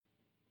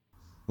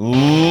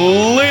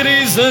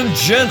Ladies and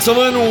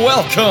gentlemen,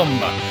 welcome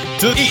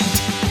to Eat,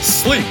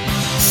 Sleep,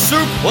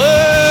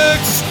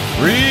 Suplex,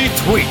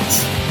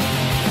 Retweet.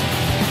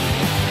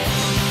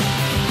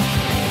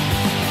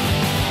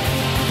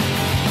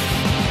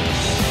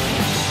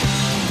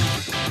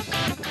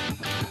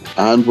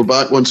 And we're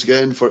back once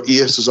again for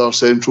ESSR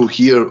Central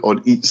here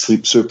on Eat,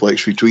 Sleep,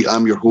 Suplex, Retweet.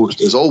 I'm your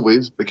host, as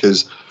always,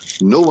 because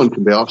no one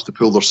can be asked to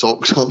pull their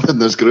socks up in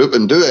this group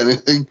and do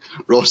anything.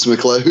 Ross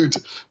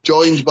McLeod,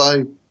 joined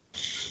by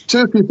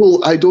two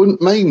people I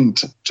don't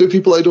mind, two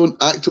people I don't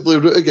actively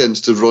root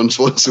against, as Ron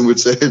Swanson would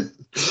say.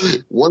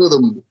 One of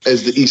them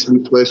is the East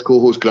Meets West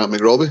co-host, Grant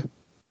McRobbie.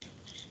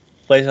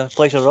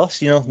 Pleasure, Ross.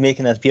 You know,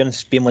 making an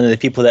appearance, being one of the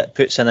people that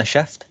puts in a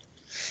shift.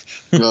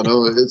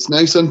 No, it's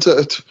nice, isn't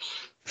it?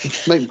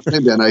 Might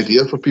be an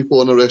idea for people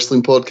on a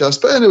wrestling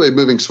podcast. But anyway,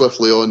 moving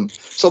swiftly on,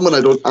 someone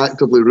I don't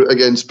actively root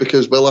against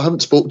because, well, I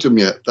haven't spoke to him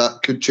yet.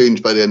 That could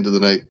change by the end of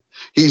the night.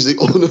 He's the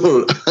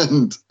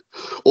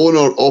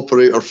owner,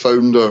 operator,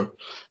 founder,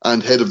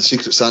 and head of the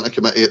Secret Santa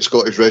Committee at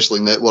Scottish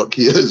Wrestling Network.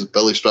 He is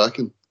Billy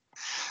Strachan.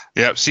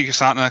 Yeah, Secret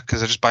Santa,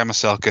 because I just buy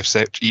myself gifts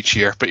each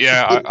year. But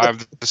yeah, I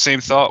have the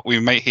same thought. We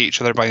might hate each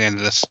other by the end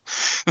of this.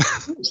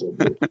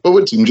 But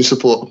what team do you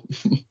support?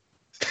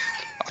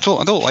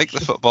 I don't like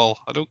the football.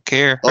 I don't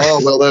care.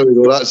 Oh, well, there we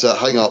go. That's it.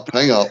 Hang up.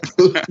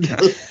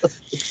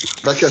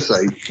 Pick a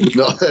side.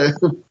 No.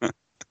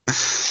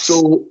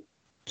 So,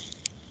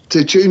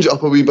 to change it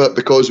up a wee bit,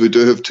 because we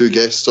do have two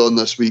guests on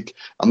this week,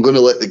 I'm going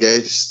to let the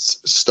guests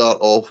start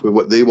off with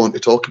what they want to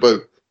talk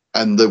about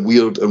in the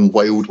weird and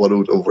wild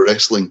world of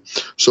wrestling.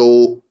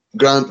 So,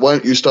 Grant, why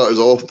don't you start us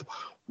off?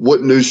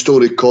 What news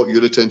story caught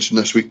your attention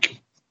this week?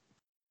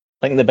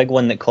 I think the big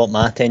one that caught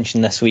my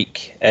attention this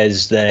week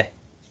is a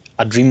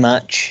dream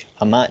match,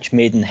 a match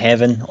made in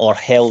heaven or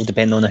hell,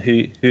 depending on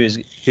who's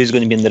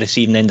going to be in the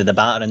receiving end of the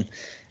battering,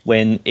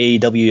 when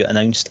AEW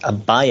announced a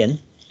buy-in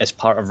as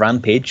part of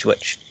Rampage,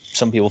 which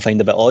some people find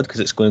a bit odd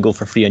because it's going to go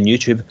for free on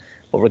YouTube,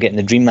 but we're getting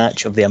the dream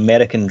match of the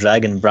American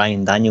Dragon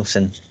Bryan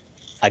Danielson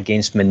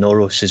against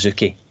Minoru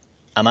Suzuki,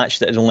 a match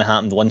that has only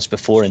happened once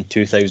before in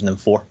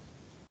 2004.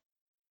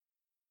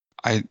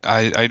 I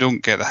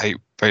don't get the hype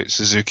about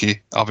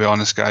Suzuki, I'll be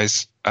honest,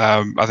 guys.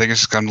 I think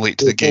it's just come late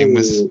to the game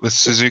with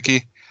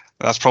Suzuki.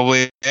 That's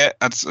probably it.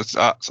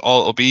 That's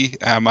all it'll be.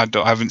 I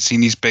haven't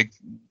seen these big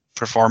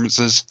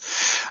performances,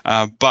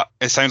 but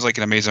it sounds like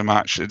an amazing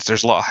match.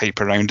 There's a lot of hype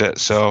around it,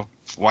 so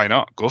why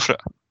not go for it?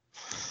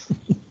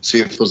 See,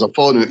 if there's a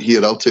fallout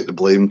here, I'll take the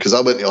blame because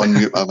I went to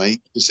unmute my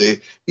mic to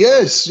say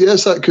yes,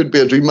 that could be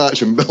a dream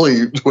match, and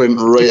Billy went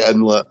right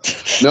in like,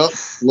 no,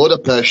 load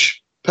of pish,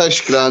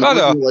 Grant.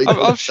 No,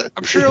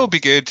 I'm sure it'll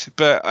be good,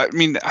 but I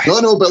mean,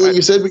 no, Billy,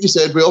 you said what you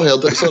said. We all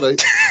heard it. It's all right.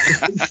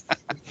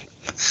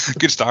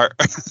 Good start.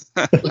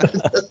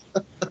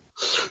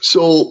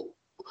 So,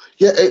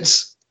 yeah,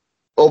 it's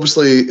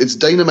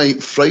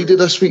Dynamite Friday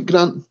this week,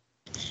 Grant.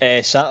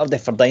 Saturday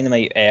for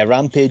Dynamite,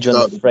 Rampage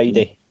on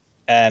Friday.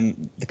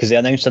 Because they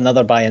announced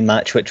another buy-in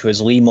match, which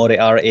was Lee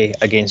Moriarty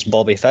against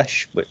Bobby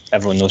Fish.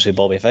 Everyone knows who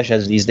Bobby Fish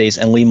is these days,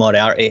 and Lee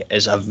Moriarty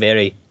is a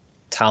very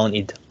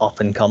talented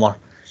up-and-comer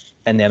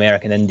in the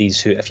American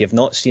Indies who, if you've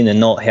not seen and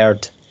not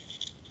heard,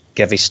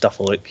 give his stuff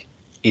a look.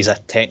 He's a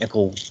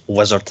technical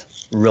wizard.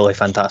 Really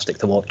fantastic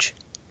to watch.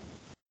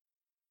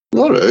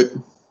 All right.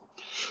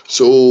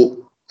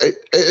 So it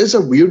is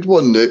a weird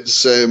one.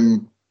 It's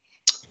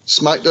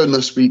SmackDown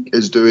this week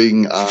is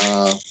doing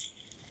a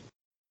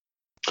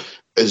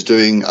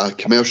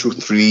commercial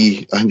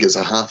 3. I think it's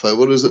a half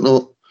hour, is it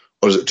not?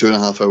 Or is it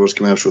 2.5 hours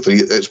commercial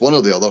 3? It's one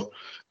or the other.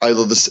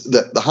 Either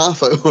the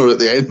half hour at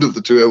the end of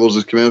the 2 hours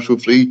is commercial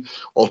free,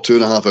 or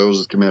 2.5 hours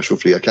is commercial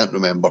free. I can't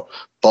remember.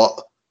 But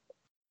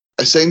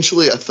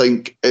essentially, I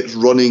think it's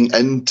running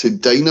into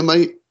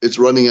Dynamite. It's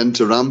running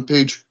into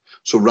Rampage.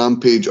 So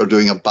Rampage are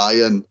doing a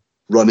buy-in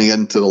running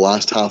into the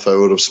last half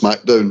hour of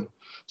SmackDown.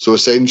 So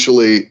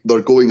essentially,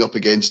 they're going up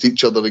against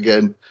each other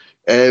again.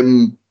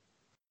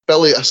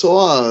 Billy, I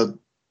saw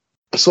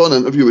an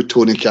interview with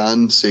Tony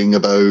Khan saying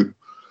about,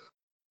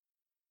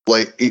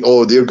 like,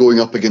 they're going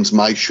up against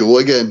my show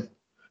again.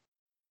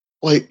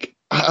 Like,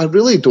 I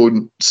really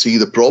don't see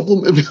the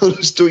problem, to be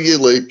honest with you.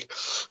 Like,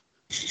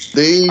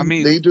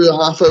 they do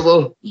a half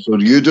hour, so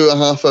you do a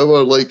half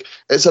hour. Like,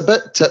 it's a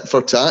bit tit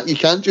for tat. You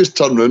can't just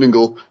turn around and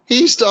go,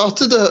 he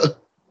started it.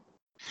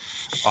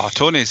 Oh,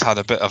 Tony's had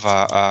a bit of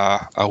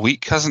a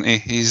week, hasn't he?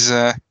 He's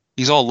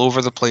all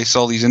over the place,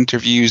 all these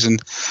interviews,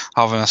 and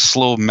having a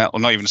slow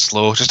not even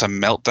slow, just a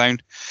meltdown.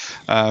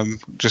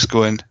 Just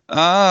going,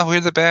 we're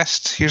the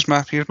best. Here's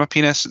my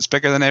penis. It's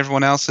bigger than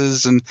everyone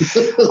else's, and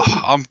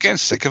I'm getting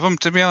sick of him,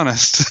 to be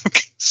honest. I'm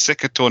getting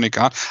sick of Tony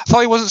Khan. I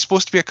thought he wasn't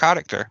supposed to be a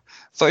character.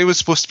 I thought he was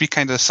supposed to be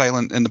kind of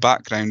silent in the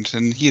background,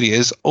 and here he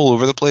is, all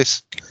over the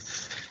place.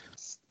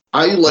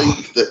 I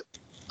like that.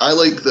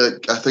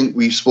 I think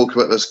we spoke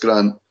about this,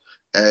 Grant.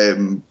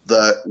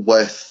 That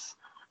with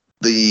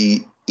the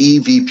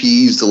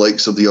EVPs, the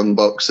likes of the Young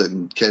Bucks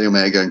and Kenny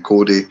Omega and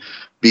Cody,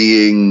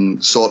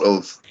 being sort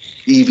of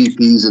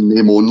EVPs in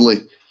name only,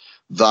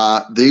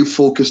 that they've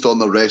focused on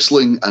the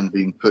wrestling and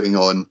been putting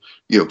on,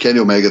 Kenny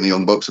Omega and the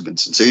Young Bucks have been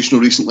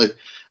sensational recently.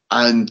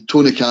 And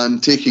Tony Khan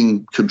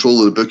taking control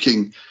of the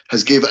booking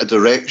has gave it a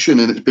direction,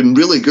 and it's been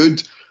really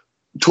good.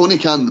 Tony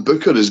Khan, the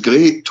booker, is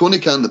great. Tony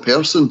Khan, the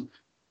person,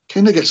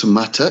 kind of gets some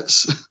mad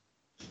tits.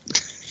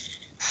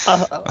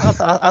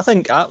 I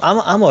think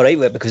I'm all right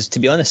with it, because, to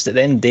be honest, at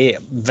the end of the day,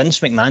 Vince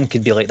McMahon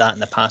could be like that in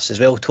the past as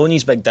well.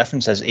 Tony's big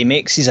difference is he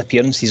makes his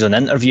appearances on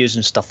interviews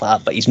and stuff like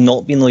that, but he's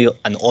not been like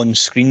an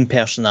on-screen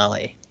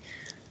personality.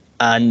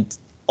 And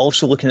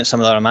also looking at some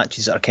of the other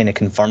matches that are kind of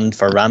confirmed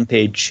for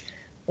Rampage,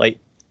 like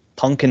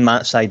Punk and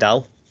Matt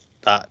Sydal,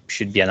 that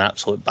should be an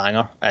absolute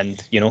banger.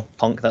 And,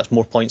 Punk, that's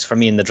more points for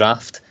me in the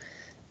draft.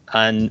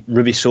 And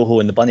Ruby Soho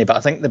and the Bunny. But I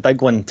think the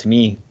big one to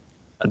me,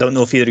 I don't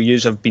know if either of you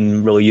have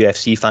been really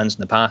UFC fans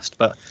in the past,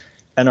 but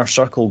Inner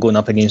Circle going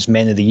up against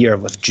Men of the Year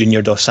with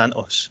Junior Dos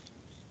Santos.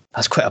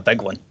 That's quite a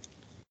big one.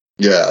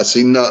 Yeah, I've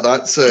seen that.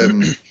 That's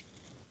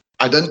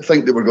I didn't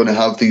think they were going to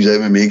have these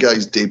MMA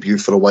guys debut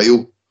for a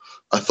while.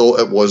 I thought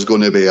it was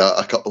going to be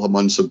a couple of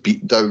months of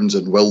beatdowns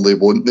and will they,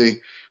 won't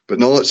they? But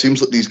no, it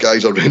seems like these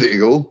guys are ready to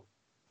go.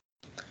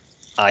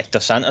 Aye,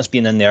 Dos Santos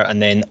being in there,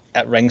 and then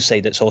at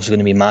ringside it's also going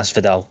to be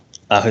Masvidal.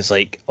 I was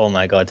like, oh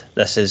my god,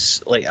 this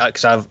is like,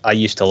 because I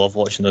used to love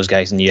watching those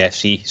guys in the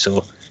UFC.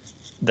 So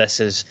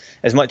this is,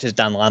 as much as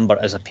Dan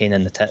Lambert is a pain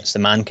in the tits, the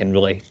man can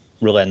really,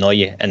 really annoy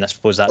you, and I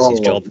suppose that's his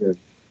job.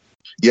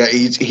 Yeah,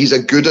 he's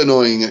a good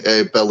annoying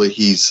Billy.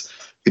 He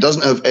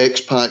doesn't have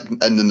X-Pac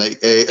in the night.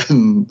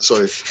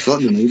 Sorry,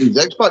 not in the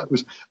 90s. X-Pac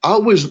was. I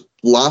always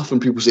laugh when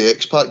people say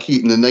X-Pac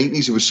heat. In the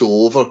 90s, he was so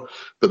over.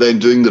 But then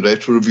doing the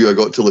retro review, I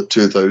got to like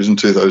 2000,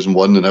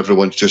 2001, and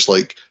everyone's just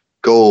like,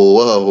 go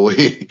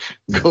away,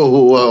 go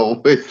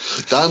away.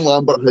 Dan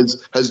Lambert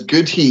has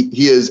good heat.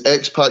 He is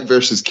X-Pac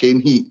versus Kane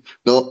heat,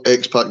 not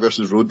X-Pac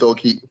versus Road Dogg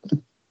heat.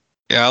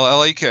 Yeah, I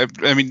like it.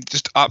 I mean,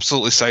 just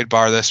absolutely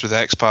sidebar this with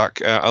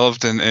X-Pac. I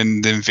loved in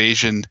the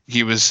Invasion,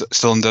 he was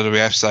still on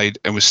WWF side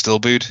and was still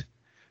booed.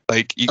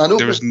 Like,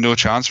 there was no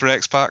chance for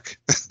X-Pac.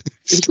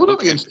 He's going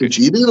up against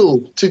Tajiri, though.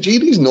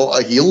 Tajiri's not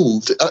a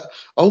heel. I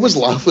always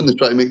laugh when they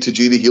try to make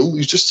Tajiri heel.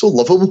 He's just so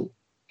lovable.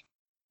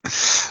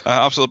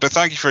 Absolutely, but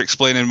thank you for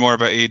explaining more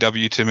about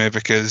AEW to me,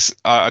 because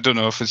I don't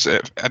know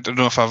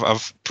if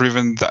I've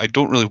proven that I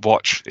don't really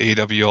watch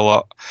AEW a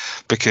lot,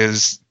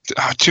 because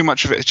too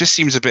much of it just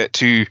seems a bit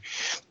too,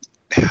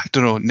 I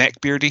don't know,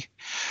 neckbeardy.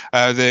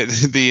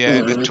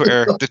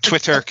 The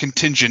Twitter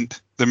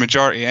contingent, the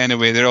majority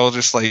anyway, they're all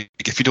just like,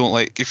 if you don't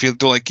like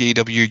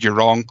AEW, you're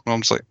wrong. And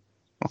I'm just like,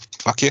 well,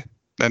 fuck you.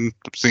 Then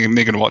I'm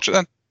going to watch it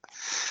then.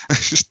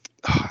 It's just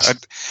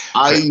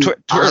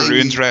Twitter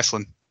ruins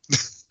wrestling.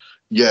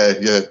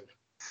 Yeah.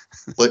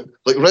 Like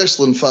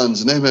wrestling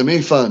fans and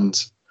MMA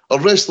fans, or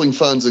wrestling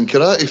fans and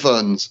karate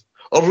fans,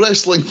 or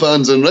wrestling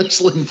fans and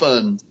wrestling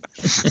fans.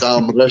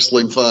 Damn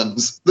wrestling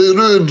fans. They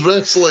ruined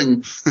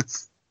wrestling.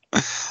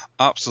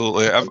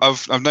 Absolutely.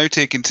 I've now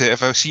taken to,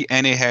 if I see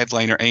any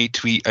headline or any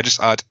tweet, I just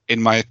add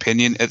 "in my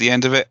opinion" at the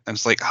end of it, and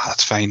it's like,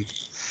 that's fine.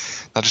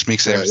 That just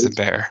makes everything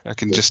better. I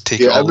can just take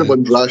it all.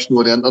 Everyone's rational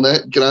on the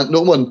internet, Grant.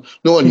 No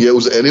one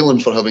yells at anyone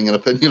for having an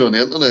opinion on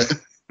the internet.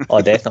 Oh,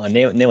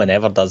 definitely. No one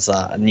ever does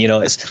that. And,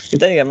 it's the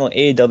thing,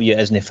 AEW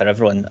isn't for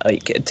everyone.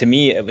 Like, to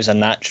me, it was a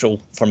natural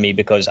for me,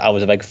 because I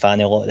was a big fan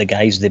of a lot of the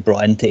guys they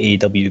brought into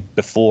AEW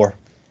before,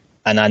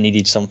 and I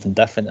needed something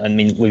different. I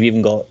mean, we've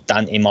even got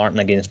Dante Martin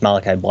against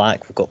Malachi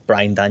Black. We've got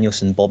Bryan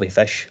Danielson, Bobby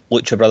Fish,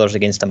 Lucha Brothers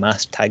against a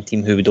masked tag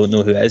team who we don't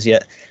know who it is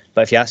yet.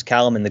 But if you ask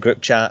Callum in the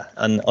group chat,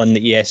 and on the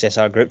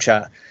ESSR group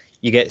chat,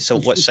 you get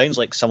what sounds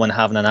like someone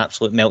having an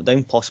absolute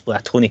meltdown, possibly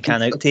a Tony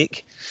Khan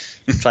outtake,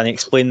 trying to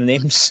explain the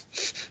names.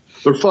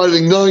 We're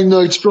fighting 9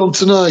 nights from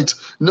tonight.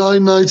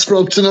 9 nights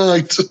from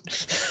tonight.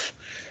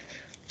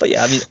 But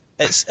yeah, I mean,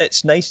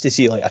 it's nice to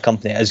see like a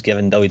company that is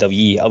giving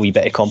WWE a wee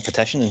bit of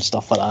competition and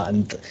stuff like that.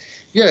 And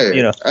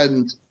yeah,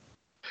 and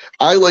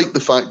I like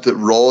the fact that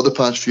Raw the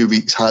past few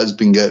weeks has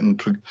been getting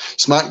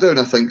SmackDown.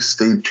 I think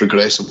stayed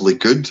progressively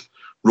good.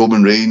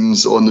 Roman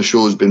Reigns on the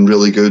show has been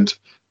really good.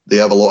 They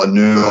have a lot of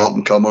new up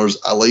and comers.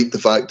 I like the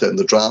fact that in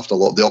the draft, a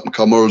lot of the up and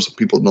comers,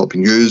 people have not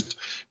been used,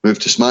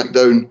 moved to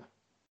SmackDown.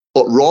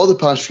 But Raw the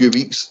past few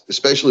weeks,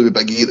 especially with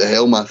Big E at the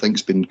helm, I think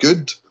has been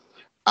good.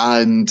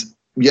 And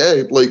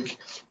yeah, like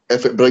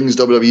if it brings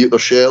WWE out their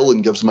shell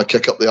and gives them a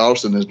kick up the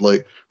arse and is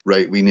like,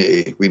 right, we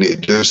need to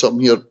do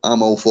something here,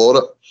 I'm all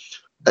for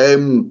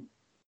it.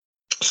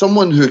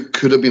 Someone who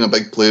could have been a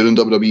big player in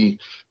WWE,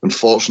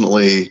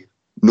 unfortunately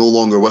no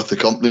longer with the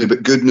company,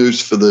 but good news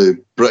for the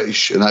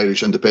British and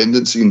Irish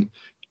independent scene,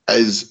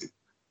 is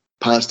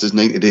past his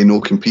 90-day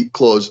no-compete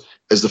clause,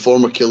 is the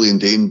former Killian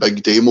Dane,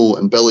 Big Damo.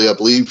 And Billy, I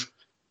believe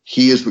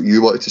he is what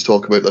you wanted to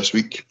talk about this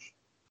week.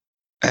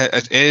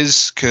 It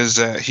is, because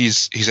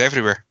he's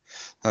everywhere.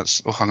 Hang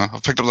on,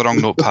 I've picked up the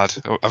wrong notepad.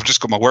 I've just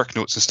got my work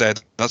notes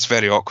instead. That's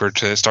very awkward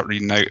to start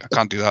reading out. I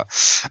can't do that.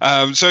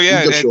 So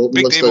yeah,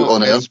 Big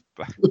Damo.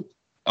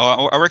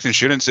 I worked in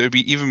insurance. It would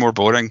be even more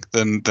boring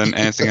than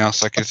anything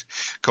else I could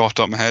go off the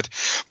top of my head.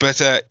 But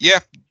yeah,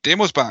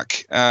 Damo's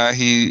back.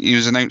 He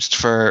was announced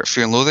for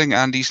Fear and Loathing,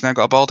 and he's now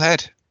got a bald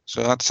head.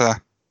 So that's a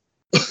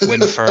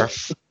win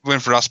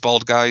for us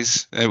bald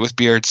guys with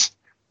beards.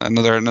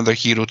 Another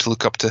hero to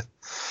look up to.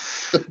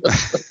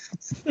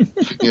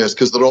 Yes,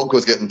 because The Rock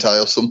was getting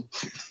tiresome.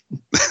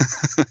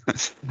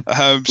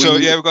 So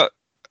yeah, we've got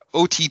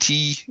OTT.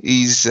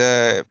 He's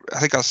I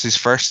think that's his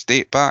first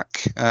date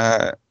back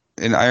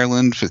in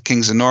Ireland with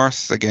Kings of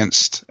North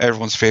against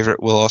everyone's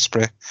favourite Will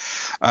Ospreay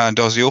and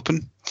Aussie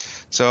Open.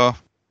 So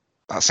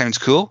that sounds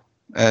cool.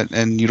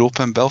 In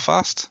Europa and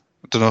Belfast.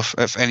 I don't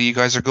know if any of you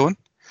guys are going.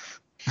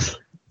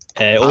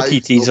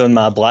 OTT's on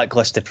my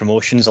blacklist of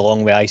promotions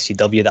along with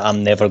ICW that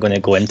I'm never going to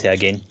go into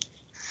again,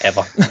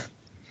 ever.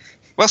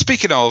 Well,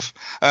 speaking of,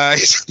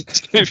 he's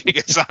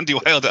against Andy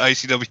Wild at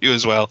ICW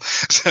as well.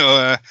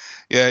 So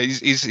yeah,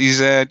 he's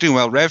doing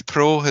well. Rev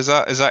Pro, is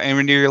that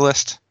anywhere near your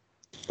list?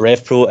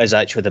 Rev Pro is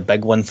actually the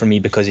big one for me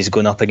because he's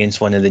going up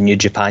against one of the New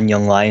Japan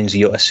Young Lions,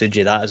 Yota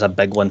Tsuji. That is a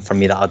big one for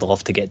me that I'd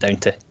love to get down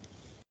to.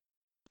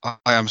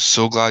 I am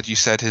so glad you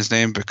said his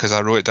name because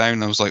I wrote it down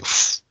and I was like,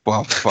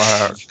 well,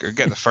 I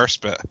get the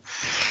first bit,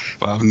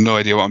 but I have no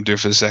idea what I'm doing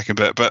for the second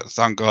bit. But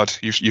thank God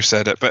you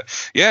said it. But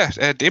yeah,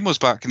 Damo's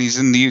back and he's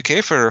in the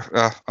UK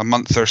for a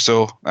month or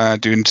so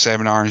doing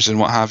seminars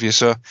and what have you.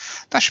 So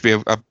that should be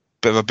a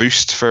bit of a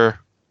boost for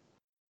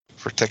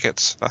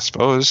tickets, I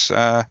suppose.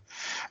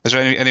 Is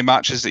there any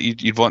matches that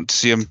you'd want to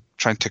see him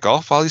try and tick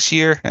off while he's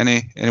here?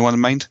 Anyone in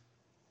mind?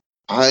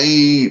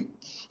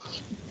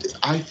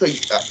 I think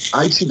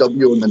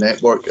ICW on the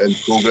network and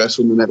Progress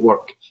on the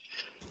network,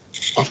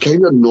 I've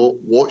kind of not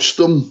watched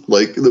them.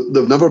 Like,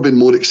 they've never been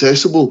more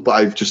accessible, but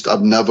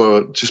I've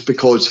never, just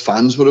because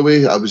fans were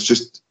away, I was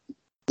just,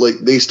 like,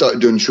 they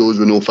started doing shows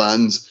with no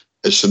fans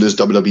as soon as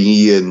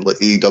WWE and, like,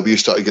 AEW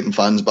started getting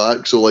fans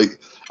back. So, like,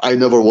 I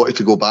never wanted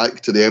to go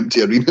back to the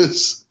empty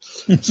arenas.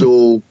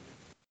 So,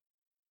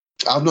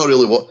 I've not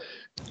really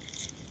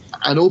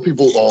I know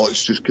people. Oh,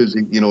 it's just because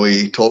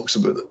he talks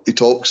on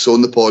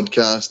the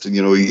podcast, and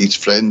he's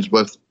friends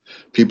with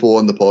people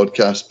on the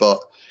podcast.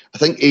 But I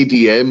think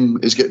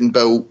ADM is getting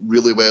built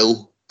really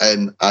well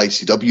in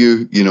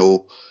ICW.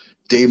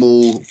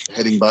 Damo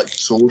heading back to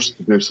Source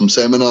to do some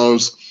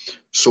seminars.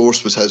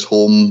 Source was his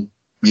home,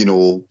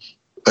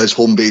 his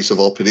home base of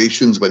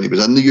operations when he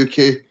was in the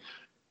UK.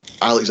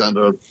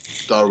 Alexander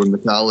Darwin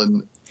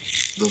McAllen,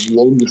 the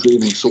longest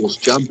reigning Source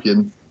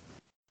champion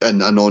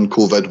in a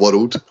non-COVID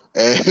world.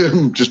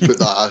 Just put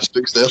that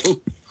asterisk there.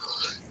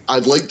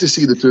 I'd like to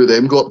see the two of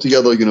them go up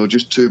together,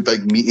 just two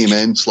big meaty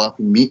men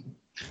slapping meat.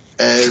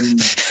 The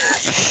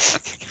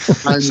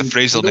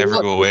phrase will never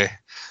go away.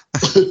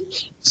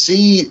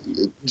 See,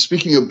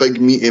 speaking of big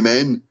meaty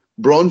men,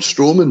 Braun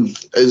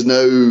Strowman is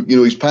now,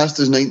 he's past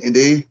his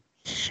 90-day.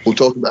 We'll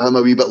talk about him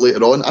a wee bit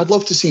later on. I'd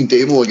love to see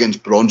Damo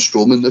against Braun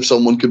Strowman if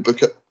someone could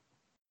book it.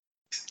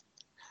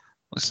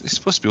 It's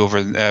supposed to be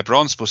over.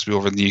 Braun's supposed to be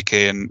over in the UK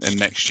in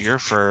next year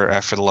for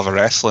the Love of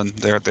Wrestling.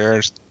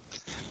 There's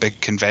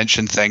big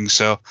convention thing.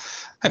 So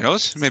who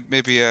knows?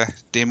 Maybe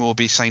Damo will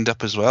be signed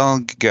up as well.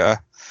 And get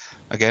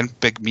a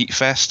big meat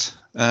fest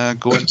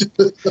going.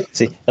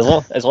 See,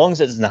 as long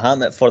as it's in the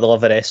Hamlet for the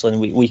Love of Wrestling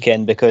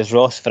weekend, because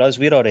Ross, for us,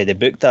 we're already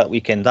booked that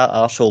weekend. That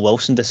arsehole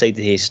Wilson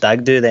decided he's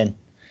stag do then.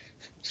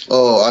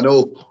 Oh, I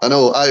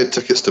know. I had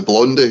tickets to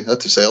Blondie. I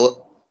had to sell it.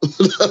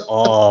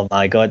 Oh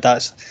my God,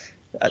 that's.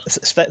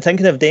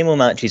 Thinking of demo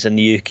matches in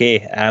the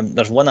UK,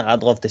 there's one that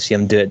I'd love to see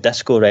him do at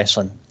Disco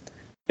Wrestling,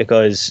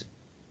 because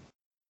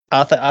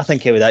I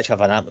think he would actually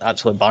have an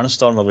absolute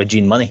barnstormer with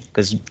Gene Money,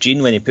 because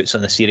Gene, when he puts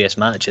on a serious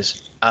match,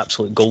 is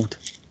absolute gold.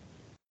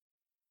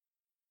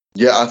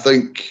 Yeah, I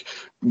think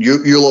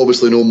you'll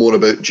obviously know more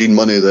about Gene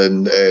Money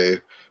than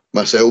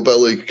myself,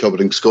 Billy,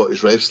 covering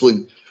Scottish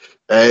wrestling.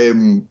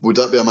 Would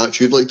that be a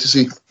match you'd like to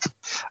see?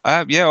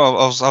 Yeah, well,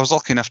 I was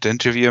lucky enough to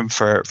interview him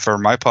for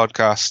my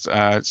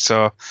podcast,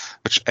 so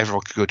which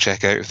everyone could go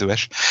check out if they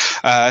wish.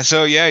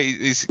 So yeah,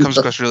 he comes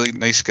across a really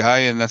nice guy,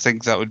 and I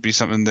think that would be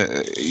something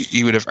that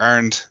he would have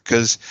earned,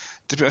 because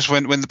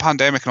when the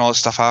pandemic and all this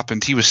stuff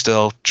happened, he was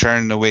still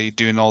churning away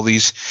doing all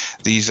these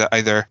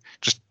either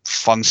just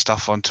fun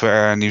stuff on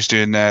Twitter, and he was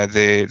doing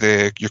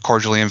the You're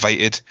Cordially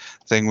Invited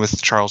thing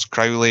with Charles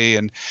Crowley,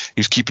 and he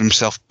was keeping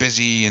himself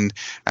busy and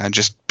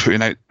just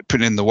putting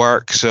in the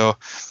work. So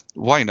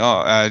why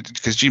not?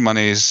 Because G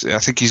Money I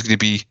think he's going to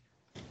be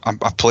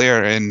a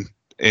player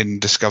in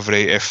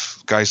Discovery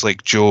if guys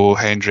like Joe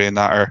Hendry and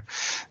that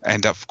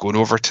end up going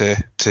over to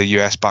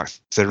US, back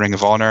to the Ring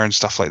of Honor and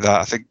stuff like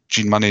that. I think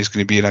Gene Money is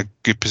going to be in a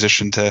good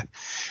position to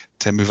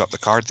move up the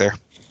card there.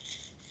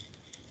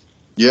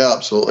 Yeah,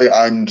 absolutely.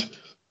 And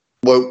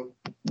well,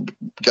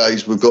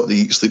 guys, we've got the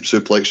Eat Sleep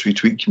Suplex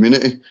Retweet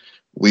community.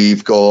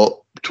 We've got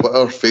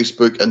Twitter,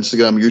 Facebook,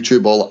 Instagram,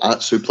 YouTube, all at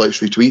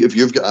Suplex Retweet. If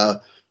you've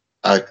got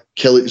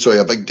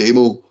a big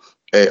Damo,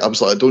 I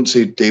was like, I don't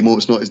say Damo,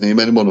 it's not his name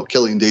anymore. No,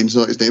 Killian Dane's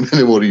not his name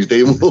anymore, he's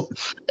Damo.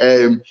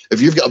 If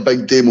you've got a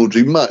big Damo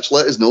dream match,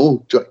 let us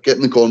know. Get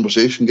in the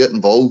conversation, get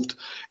involved.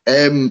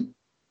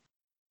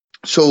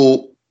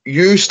 So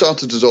you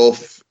started us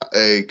off,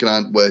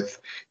 Grant, with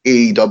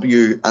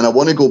AEW, and I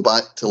want to go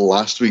back to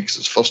last week, because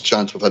it's the first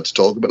chance we've had to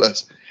talk about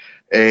this.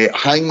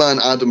 Hangman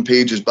Adam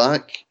Page is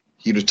back.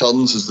 he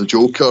returns as the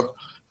Joker.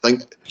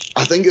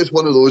 I think it's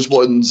one of those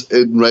ones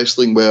in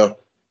wrestling where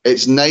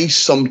it's nice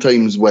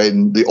sometimes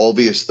when the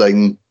obvious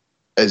thing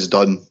is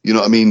done. You know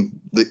what I mean?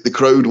 The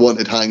crowd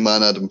wanted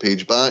Hangman Adam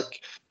Page back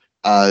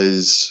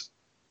as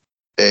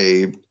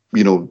to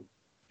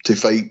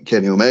fight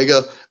Kenny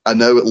Omega, and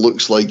now it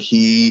looks like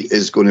he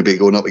is going to be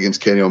going up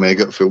against Kenny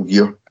Omega at Full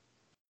Gear.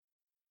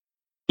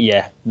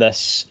 Yeah,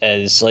 this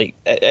is like,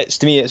 it's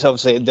to me, it's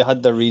obviously they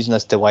had their reason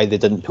as to why they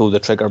didn't pull the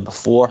trigger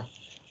before.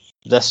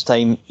 This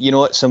time, you know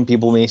what, some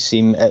people may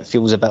seem it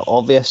feels a bit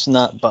obvious and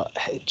that, but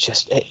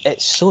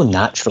it's so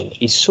natural.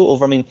 He's so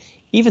over. I mean,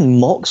 even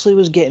Moxley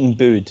was getting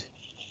booed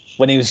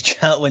when he was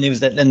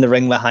in the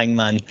ring with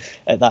Hangman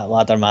at that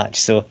ladder match.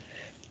 So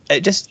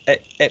it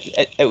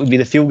would be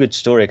the feel good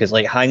story, because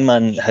like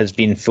Hangman has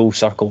been full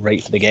circle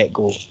right from the get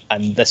go,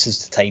 and this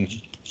is the time.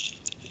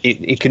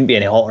 He couldn't be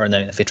any hotter now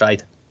if he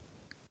tried.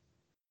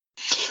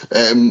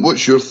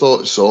 What's your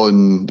thoughts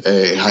on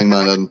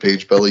Hangman and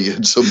Page, Billy? You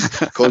had some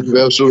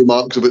controversial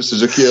remarks about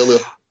Suzuki earlier.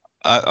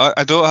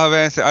 I don't have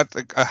anything. I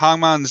think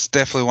Hangman's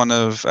definitely one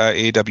of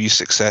AEW's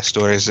success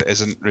stories that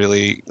isn't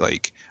really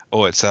like,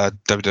 oh, it's a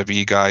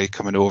WWE guy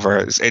coming over.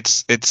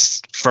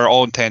 It's for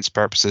all intents and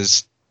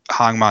purposes,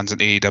 Hangman's an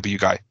AEW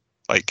guy,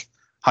 like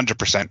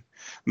 100%.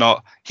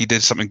 Not he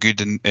did something good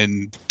in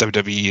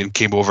WWE and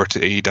came over to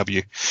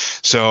AEW.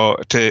 So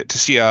to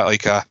see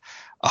a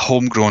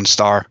homegrown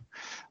star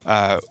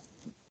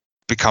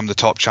become the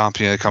top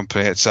champion of the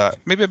company, it's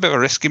maybe a bit of a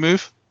risky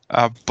move,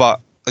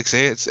 but like I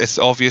say, it's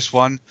the obvious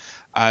one,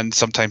 and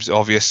sometimes the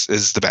obvious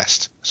is the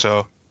best.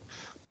 So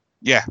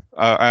yeah,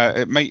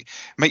 it might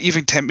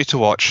even tempt me to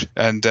watch,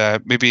 and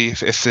maybe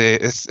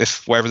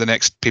if whatever the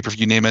next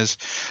pay-per-view name is,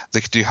 they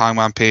could do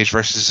Hangman Page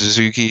versus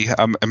Suzuki.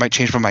 It might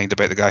change my mind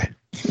about the guy.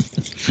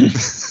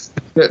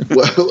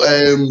 Well,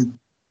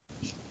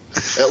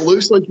 it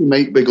looks like he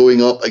might be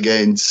going up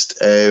against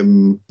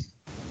Kenny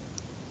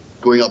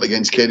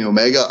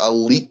Omega.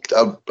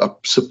 A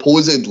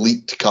supposed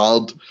leaked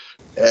card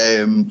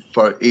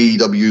for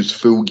AEW's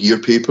Full Gear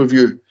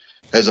pay-per-view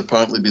has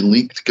apparently been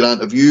leaked. Grant,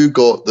 have you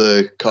got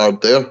the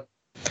card there?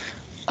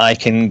 I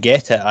can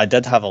get it. I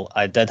did have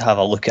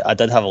a look at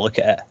it.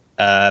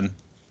 Where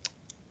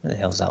the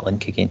hell's that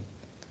link again?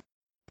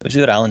 It was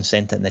where Alan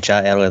sent it in the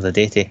chat earlier the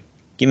day.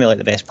 Give me like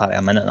the best part of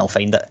a minute and I'll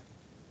find it.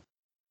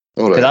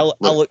 Because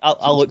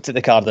I looked at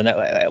the card and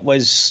it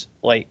was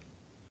like,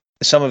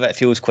 some of it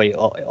feels quite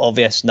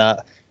obvious,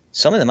 that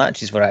some of the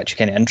matches were actually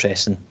kind of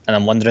interesting, and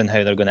I'm wondering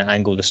how they're going to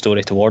angle the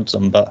story towards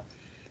them. But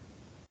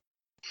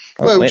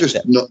well, just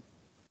not.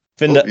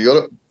 Found it. You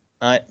got it.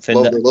 Alright,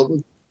 found it.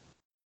 Lovely.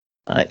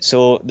 Alright,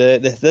 so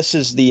this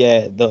is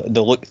the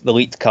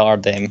leaked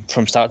card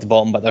from start to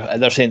bottom, but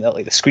they're saying that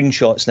like the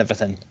screenshots and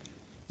everything,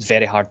 it's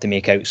very hard to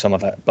make out some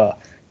of it, but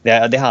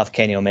they have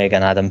Kenny Omega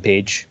and Adam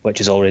Page, which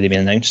has already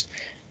been announced.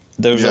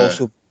 There's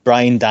also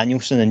Bryan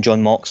Danielson and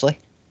Jon Moxley.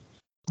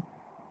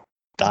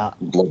 That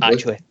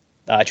actually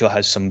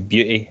has some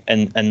beauty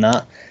in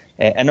that.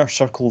 Inner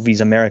Circle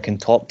vs American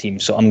Top Team.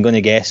 So I'm going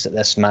to guess that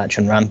this match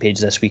on Rampage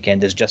this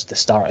weekend is just the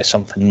start of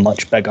something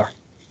much bigger.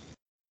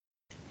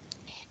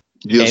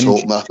 Here's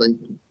hoping. I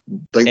think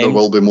there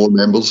will be more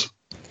members.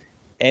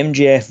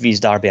 MJF vs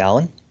Darby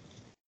Allin.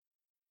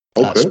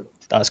 Okay.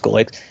 That's got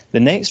legs. The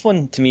next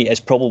one to me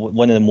is probably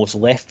one of the most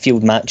left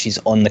field matches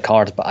on the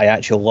card, but I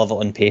actually love it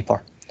on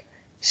paper.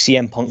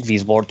 CM Punk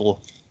vs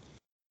Wardlow.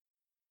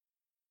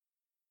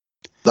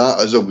 That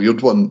is a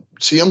weird one.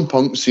 CM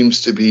Punk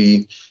seems to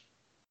be...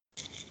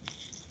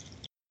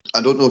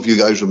 I don't know if you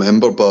guys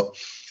remember, but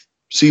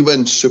see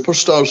when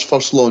Superstars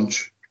first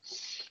launched,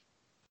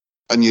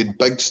 and you had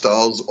big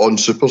stars on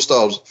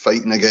Superstars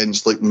fighting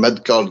against like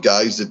mid-card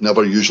guys they'd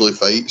never usually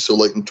fight. So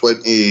like in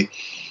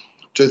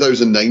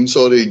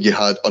 2009, you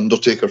had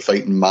Undertaker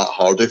fighting Matt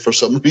Hardy for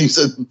some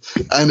reason,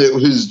 and it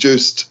was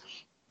just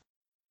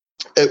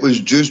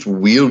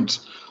weird.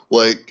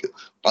 Like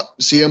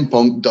CM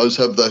Punk does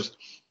have this.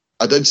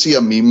 I did see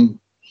a meme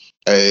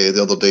the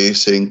other day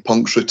saying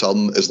Punk's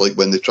return is like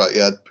when they try to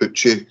add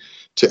Poochie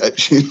to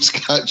Itchy and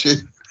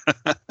Scratchy.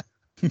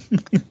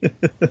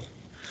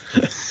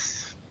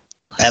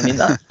 I mean,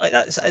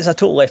 that's a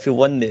total left field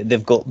one.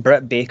 They've got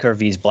Britt Baker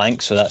vs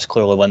Blank, so that's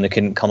clearly one they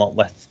couldn't come up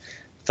with.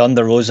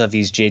 Thunder Rosa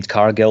vs Jade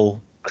Cargill,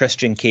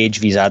 Christian Cage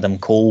vs Adam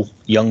Cole,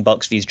 Young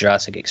Bucks vs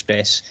Jurassic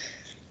Express,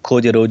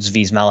 Cody Rhodes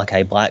vs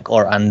Malachi Black,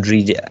 or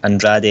Andrade,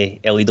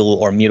 El Idolo,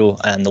 or Miro,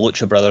 and the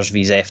Lucha Brothers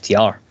vs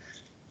FTR.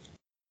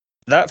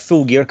 That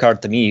Full Gear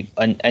card to me,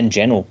 in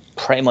general,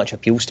 pretty much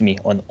appeals to me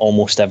on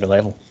almost every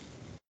level.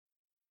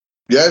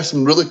 Yeah,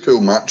 some really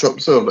cool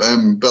matchups there.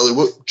 Billy,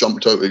 what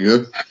jumped out at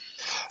you?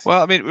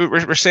 Well, I mean,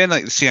 we're saying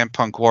like the CM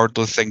Punk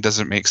Wardlow thing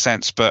doesn't make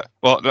sense, or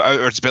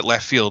it's a bit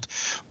left field.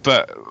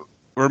 But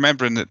we're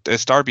remembering that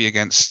it's Darby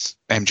against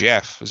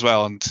MJF as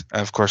well, and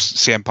of course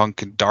CM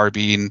Punk and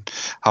Darby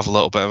have a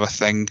little bit of a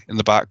thing in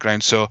the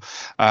background. So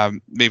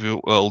maybe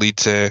it'll lead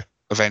to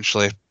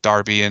eventually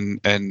Darby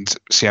and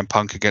CM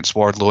Punk against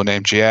Wardlow and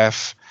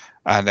MJF,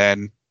 and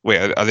then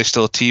wait, are they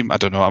still a team? I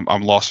don't know.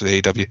 I'm lost with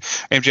AEW.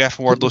 MJF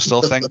and Wardlow still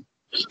a thing?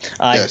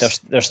 Aye, Yes.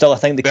 there's still, I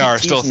think, They are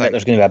still a thing.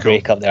 there's going to be a Cool.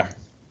 break up there.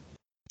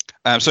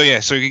 So you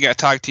can get a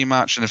tag team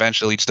match, and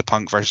eventually leads to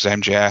Punk versus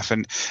MJF.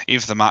 And even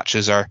if the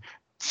matches are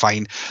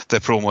fine, the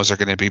promos are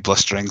going to be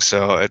blistering.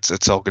 So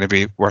it's all going to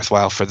be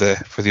worthwhile for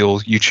the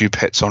old YouTube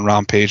hits on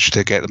Rampage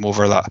to get them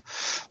over that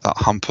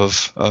hump of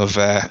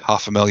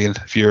 500,000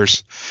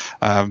 viewers.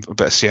 A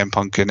bit of CM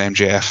Punk and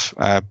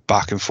MJF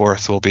back and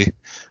forth will be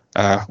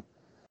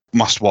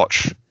must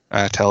watch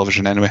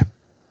television anyway.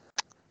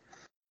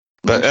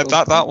 But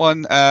that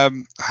one, I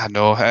don't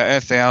know.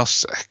 Anything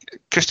else?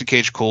 Christian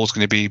Cage Cole is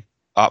going to be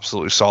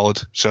absolutely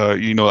solid. So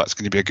that's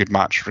going to be a good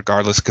match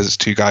regardless, because it's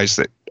two guys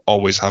that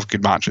always have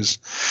good matches.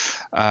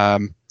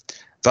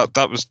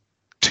 That was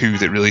two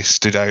that really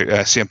stood out.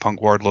 CM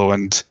Punk, Wardlow,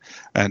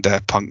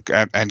 and Punk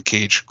and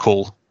Cage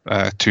Cole.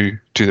 Two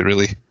that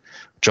really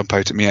jump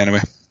out at me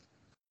anyway.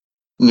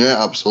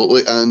 Yeah,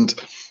 absolutely. And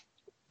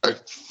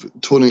if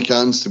Tony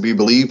Khan's to be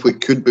believed, we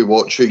could be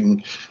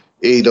watching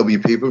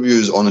AEW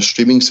pay-per-views on a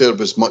streaming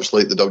service, much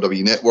like the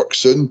WWE Network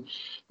soon.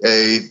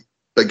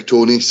 Big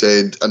Tony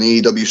said an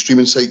AEW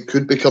streaming site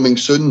could be coming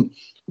soon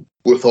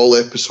with all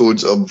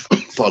episodes of,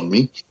 pardon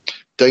me,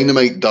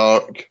 Dynamite,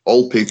 Dark,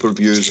 all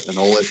pay-per-views and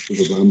all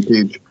episodes of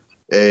Rampage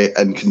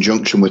in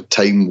conjunction with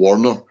Time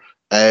Warner.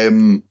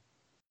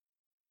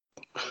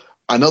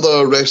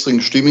 Another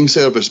wrestling streaming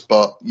service,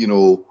 but,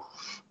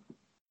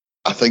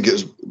 I think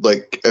it's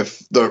like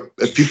if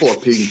people are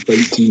paying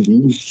Fight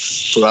TV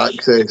for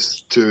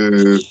access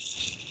to,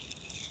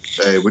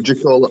 what'd you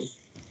call it?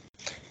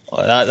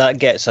 Well, that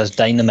gets us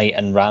Dynamite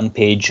and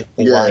Rampage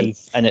live,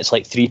 and it's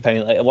like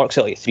 £3. It works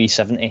out like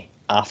 $3.70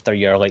 after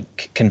your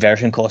like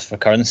conversion cost for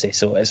currency,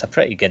 so it's a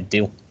pretty good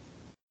deal.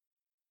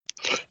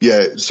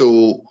 Yeah,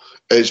 so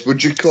it's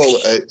what you call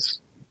it? It's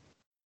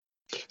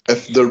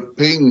if they're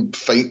paying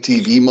Fight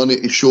TV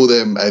money to show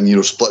them,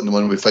 and splitting the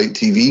money with Fight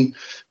TV,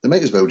 they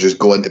might as well just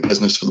go into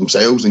business for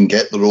themselves and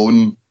get their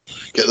own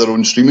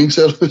streaming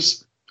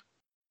service.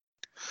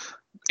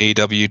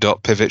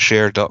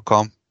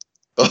 aw.pivotshare.com.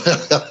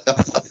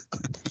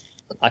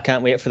 I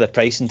can't wait for the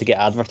pricing to get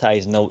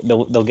advertised, and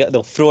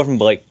they'll throw them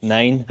like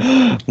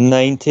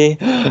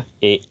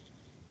 9.98.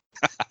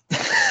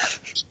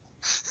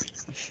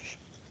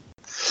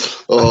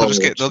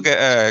 They'll get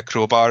a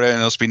crowbar in,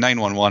 and it'll be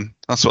 911.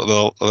 That's what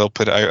they'll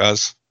put it out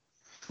as.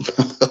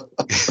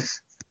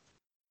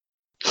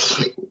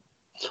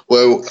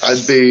 Well,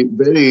 I'd be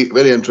very,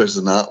 very interested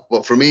in that.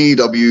 But from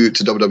AEW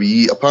to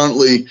WWE,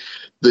 apparently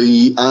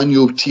the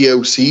annual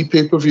TLC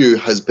pay-per-view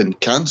has been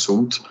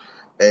cancelled,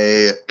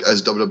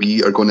 as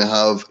WWE are going to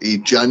have a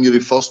January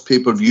 1st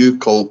pay-per-view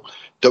called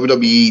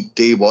WWE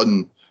Day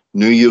 1.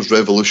 New Year's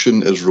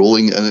Revolution is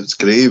rolling in its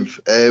grave.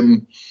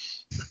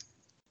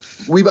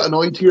 Wee bit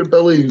annoyed here,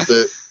 Billy,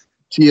 that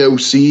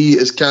TLC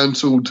is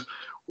cancelled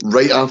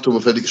right after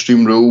we've had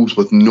Extreme Rules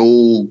with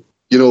no...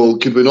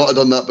 could we not have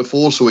done that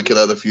before so we could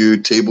have a few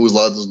tables,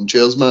 ladders and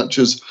chairs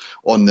matches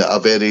on a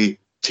very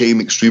tame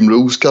Extreme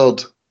Rules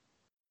card?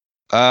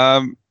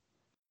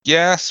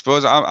 Yeah, I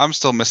suppose I'm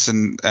still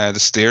missing the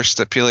stair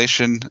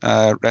stipulation.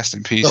 Rest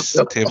in peace.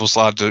 Tables,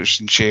 ladders,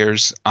 and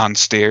chairs, and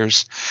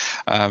stairs.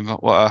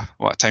 What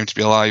a time to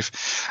be alive.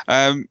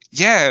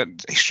 Yeah,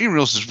 Extreme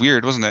Rules is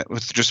weird, wasn't it?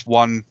 With just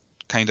one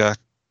kind of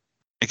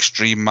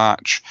extreme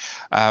match,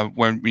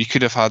 when we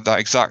could have had that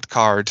exact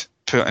card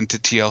put into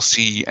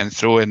TLC and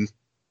throw in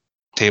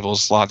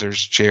tables,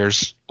 ladders,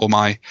 chairs. Oh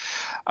my!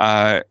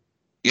 Yeah,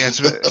 it's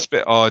a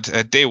bit odd.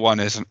 Day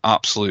 1 is an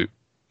absolute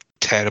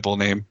terrible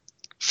name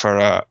for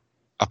a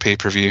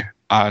pay-per-view,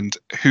 and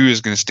who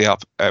is going to stay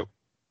up at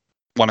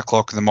 1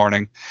 o'clock in the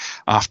morning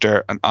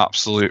after an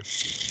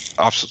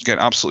getting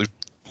absolutely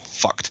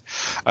fucked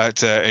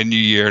at a New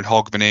Year in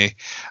Hogmanay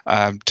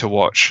to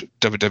watch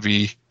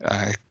WWE?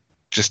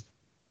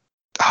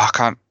 I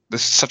can't.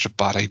 This is such a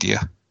bad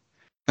idea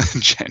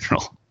in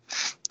general.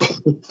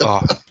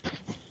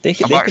 They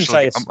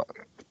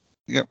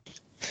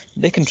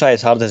can try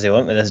as hard as they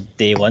want with this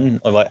Day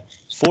 1, or what?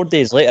 4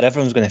 days later,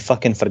 everyone's going to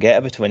fucking forget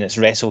about it when it's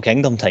Wrestle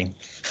Kingdom time.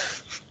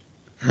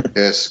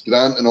 Yes,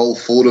 Grant and all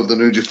 4 of the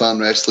New Japan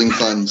wrestling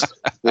fans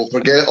will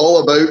forget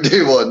all about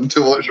Day 1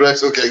 to watch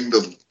Wrestle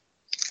Kingdom.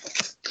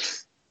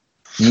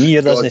 New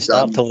Year doesn't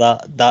start till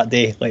that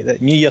day. Like the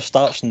New Year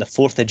starts on the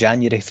 4th of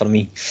January for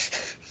me.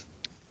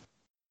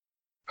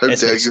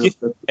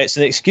 It's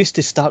an excuse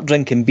to start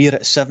drinking beer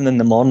at 7 in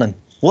the morning.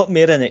 What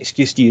more an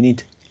excuse do you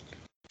need?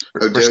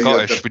 We're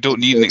Scottish. We don't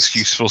need an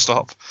excuse. Full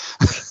stop.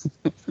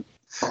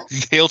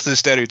 Hail to the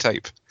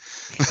stereotype.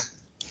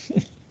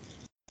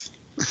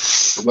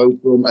 Well,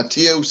 from a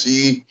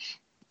TLC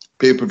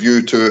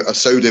pay-per-view to a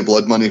Saudi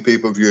Blood Money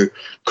pay-per-view,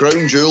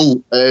 Crown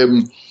Jewel.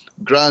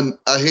 Grant,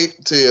 I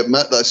hate to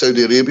admit that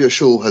Saudi Arabia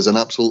show has an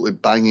absolutely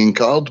banging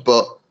card,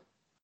 but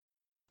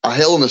a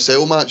Hell in a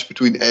Cell match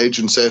between Edge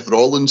and Seth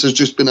Rollins has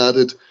just been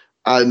added,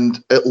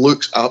 and it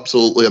looks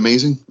absolutely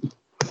amazing.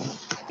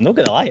 I'm not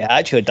gonna lie, it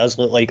actually does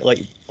look like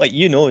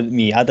you know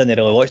me. I didn't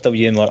really watch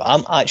WWE anymore.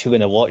 I'm actually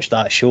going to watch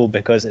that show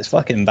because it's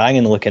fucking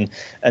banging looking.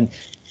 And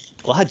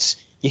lads,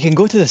 you can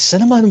go to the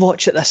cinema and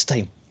watch it this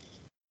time.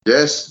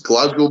 Yes,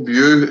 Glasgow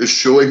View is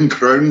showing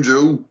Crown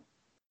Jewel.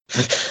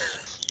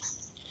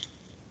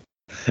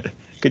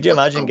 Could you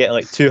imagine getting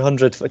like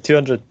 200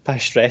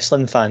 pissed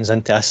wrestling fans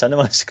into a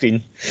cinema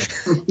screen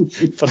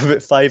for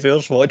about 5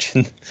 hours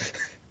watching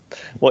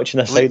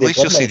a Saudi At least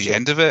you'll see match? the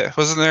end of it.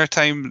 Wasn't there a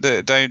time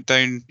that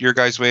down your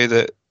guys' way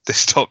that they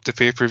stopped the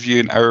pay-per-view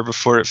an hour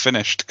before it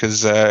finished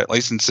because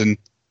licensing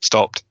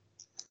stopped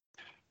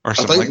or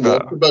something like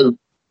that?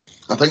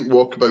 I think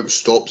Walkabout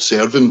stopped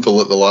serving for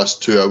like the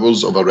last 2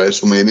 hours of a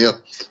WrestleMania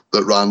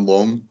that ran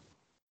long.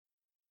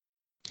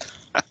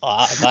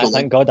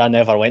 Thank God I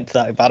never went to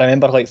that. But I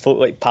remember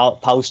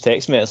pals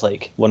text me, it's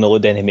like, "Want to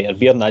load any meter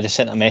beer?" And I just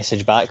sent a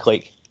message back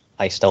like,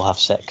 "I still have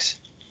 6.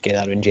 Get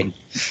that around, Jane."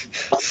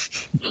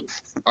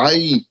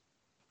 I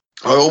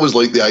always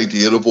like the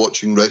idea of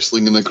watching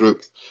wrestling in a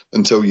group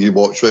until you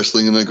watch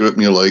wrestling in a group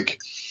and you're like,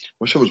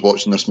 "Wish I was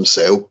watching this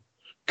myself."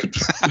 Could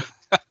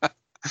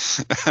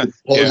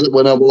pause it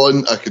when I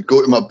want. I could go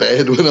to my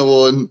bed when I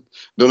want.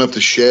 Don't have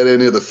to share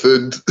any of the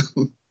food.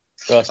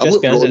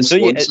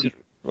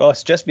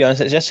 Ross, just be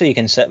honest, it's just so you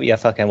can sit with your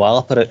fucking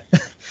walloper it.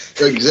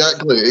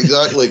 Exactly.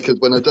 Because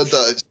when I did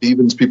that at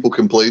Stevens, people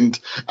complained,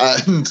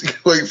 and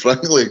quite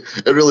frankly,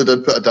 it really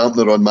did put a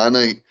dampener on my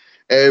night.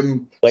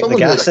 Like the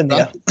gas in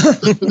there.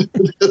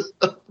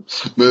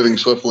 Moving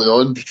swiftly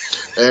on,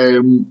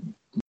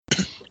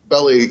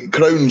 Billy,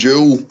 Crown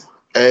Jewel.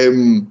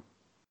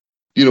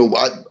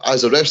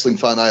 As a wrestling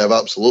fan, I have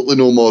absolutely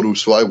no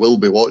morals, so I will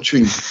be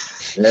watching.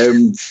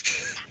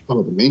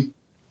 Pardon me.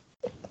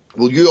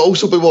 Will you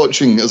also be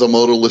watching as a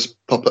moralless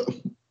puppet?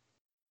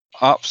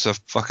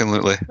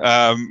 Absolutely.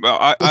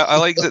 I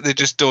like that they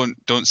just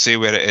don't say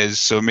where it is,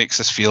 so it makes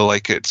us feel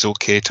like it's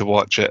okay to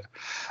watch it.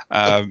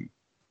 I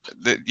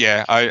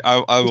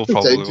will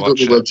probably watch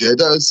it. Where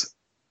Jeddah is.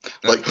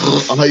 Like,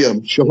 I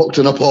am shocked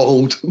and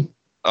appalled.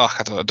 Oh,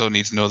 I don't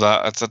need to know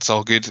that. That's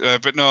all good.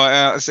 But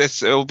no,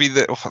 it'll be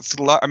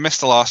I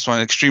missed the last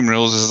one. Extreme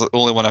Rules is the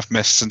only one I've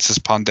missed since this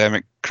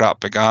pandemic crap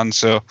began.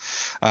 So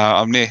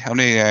I'm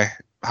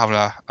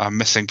having a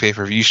missing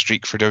pay-per-view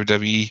streak for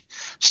WWE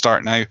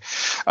start now.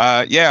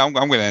 I'm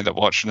going to end up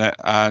watching it.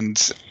 And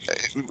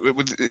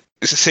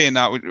saying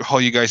that, how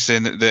you guys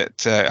saying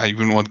that you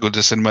wouldn't want to go to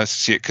the cinema to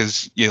see it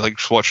because you like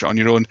to watch it on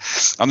your own.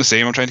 I'm the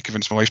same. I'm trying to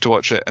convince my wife to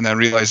watch it and then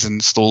realizing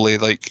slowly,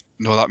 like,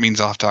 no, that means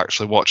I'll have to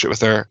actually watch it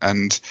with her.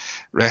 And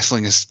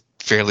wrestling is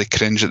fairly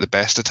cringe at the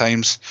best of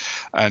times.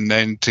 And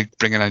then to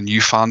bring in a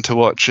new fan to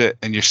watch it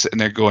and you're sitting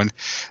there going,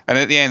 and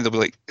at the end they'll be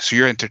like, so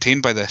you're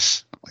entertained by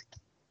this?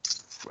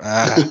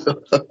 I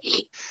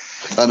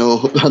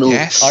know.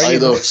 Yes. Are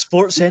you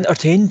sports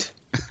entertained?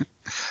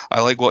 I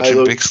like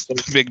watching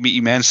big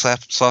meaty men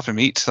slapping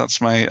meat.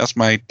 That's my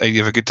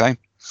idea of a good time.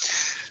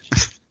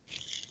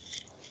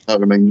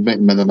 That reminds me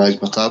to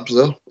minimise my tabs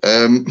there.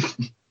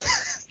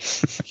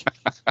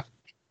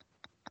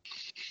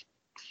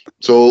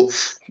 So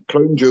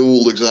Crown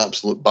Jewel looks an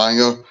absolute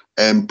banger.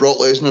 Brock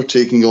Lesnar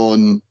taking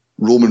on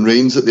Roman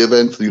Reigns at the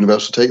event for the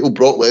Universal title.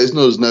 Brock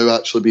Lesnar has now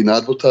actually been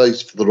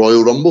advertised for the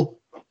Royal Rumble.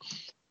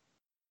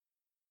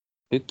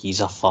 Who gives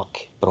a fuck,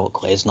 Brock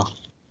Lesnar?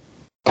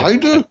 I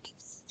do.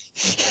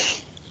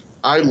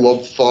 I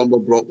love former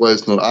Brock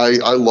Lesnar.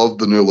 I love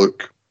the new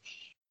look.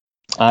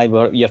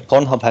 Your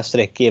Pornhub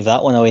history gave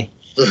that one away.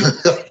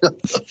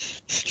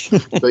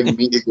 Big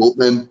meaty goat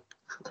men.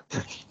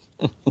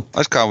 I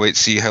just can't wait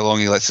to see how long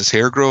he lets his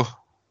hair grow.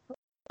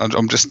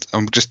 I'm just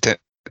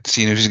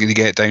seeing if he's going to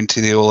get down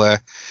to the old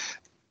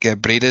get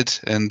braided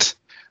and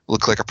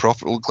look like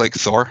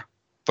Thor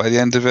by the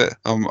end of it.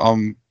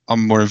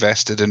 I'm more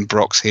invested in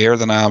Brock's hair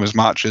than I am his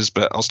matches,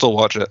 but I'll still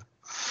watch it.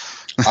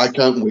 I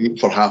can't wait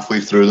for halfway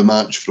through the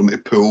match for him to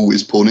pull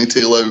his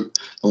ponytail out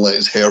and let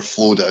his hair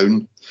flow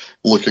down,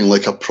 looking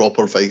like a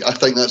proper fight. I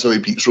think that's how he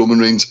beats Roman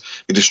Reigns.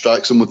 He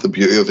distracts him with the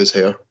beauty of his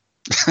hair.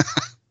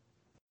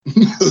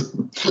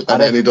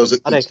 Then he does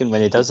it. I reckon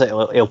when he does it,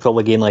 he'll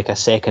probably gain like a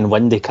second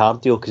windy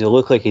cardio because he'll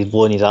look like he's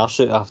blowing his arse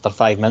out after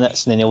 5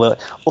 minutes, and then he'll be like,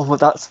 "Oh, well,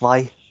 that's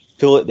why."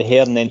 Pull out the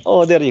hair, and then,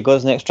 oh, there you go,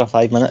 there's an extra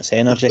 5 minutes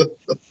energy.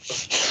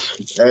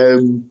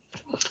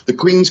 The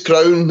Queen's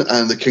Crown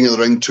and the King of the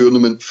Ring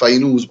tournament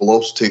finals will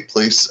also take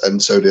place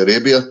in Saudi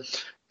Arabia.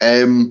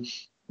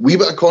 Wee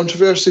bit of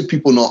controversy,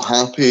 people not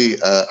happy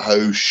at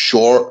how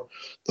short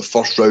the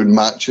first round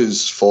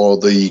matches for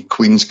the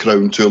Queen's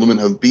Crown tournament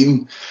have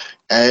been.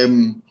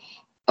 I'm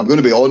going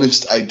to be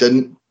honest, I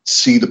didn't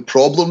see the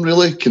problem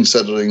really,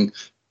 considering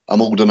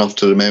I'm old enough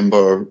to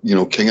remember,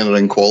 King of the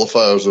Ring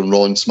qualifiers on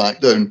Raw and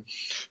SmackDown,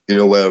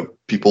 where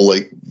people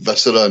like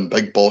Viscera and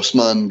Big Boss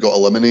Man got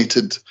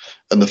eliminated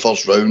in the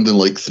first round in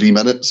like 3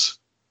 minutes.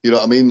 You know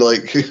what I mean?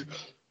 Like,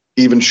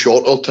 even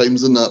shorter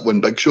times than that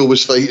when Big Show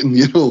was fighting,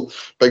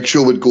 Big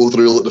Show would go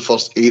through like the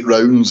first 8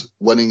 rounds,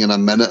 winning in a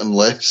minute and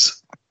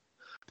less.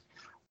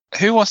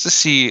 Who wants to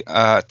see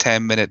a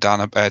 10-minute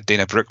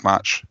Dana Brooke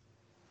match?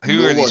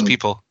 Who are these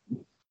people?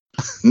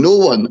 No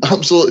one,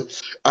 absolutely.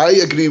 I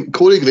agree.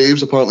 Corey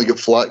Graves apparently got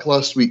flack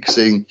last week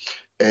saying,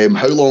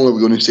 how long are we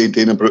going to say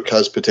Dana Brooke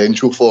has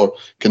potential for,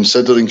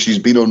 considering she's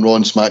been on Raw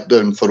and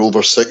SmackDown for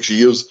over 6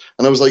 years?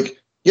 And I was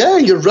like, Yeah,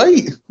 you're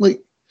right.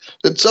 Like,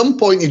 at some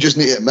point, you just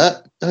need to admit,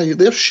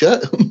 they're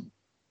shit.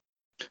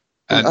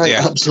 And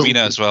absolutely.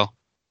 Tamina as well.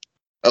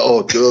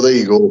 Oh, there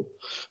you go.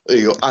 There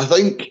you go. I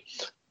think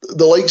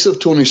the likes of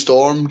Tony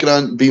Storm,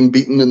 Grant, being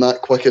beaten in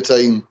that quick a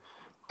time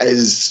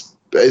is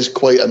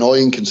quite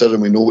annoying,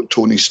 considering we know what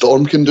Tony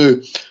Storm can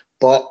do.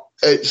 But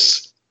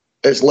it's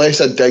less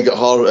a dig at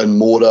her and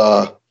more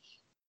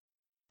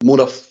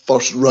a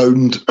first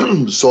round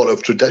sort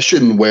of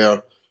tradition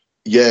where,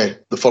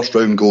 the first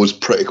round goes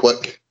pretty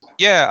quick.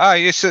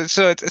 Yeah,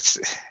 so it's.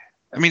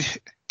 I mean,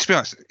 to be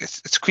honest,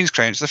 it's Queen's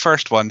Crown. It's the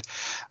first one,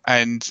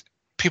 and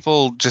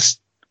people just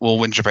will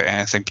whinge about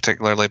anything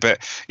particularly. But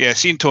yeah,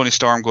 seeing Tony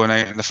Storm going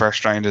out in the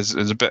first round is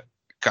a bit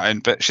gutting.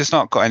 But she's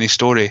not got any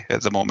story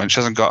at the moment. She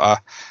hasn't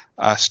got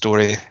a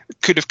story.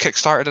 Could have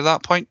kickstarted at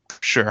that point,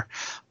 sure.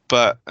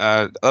 But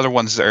other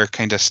ones that are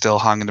kind of still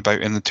hanging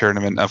about in the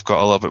tournament have got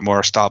a little bit more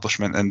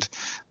establishment and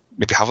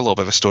maybe have a little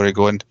bit of a story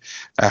going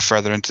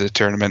further into the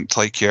tournament,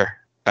 like here.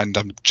 And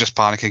I'm just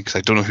panicking because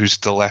I don't know who's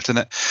still left in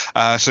it.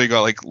 So you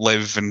got like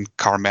Liv and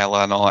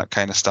Carmella and all that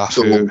kind of stuff.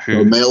 So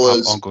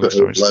Carmella's ongoing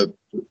stories.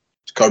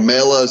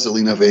 Carmella,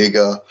 Zelina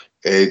Vega,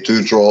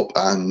 Doudrop,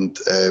 and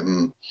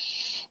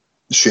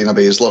Shayna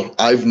Baszler.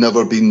 I've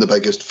never been the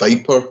biggest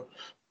Viper,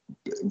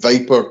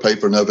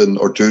 Piper Niven,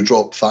 or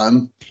Doudrop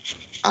fan.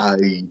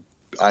 I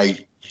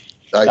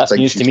That's think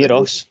news to me,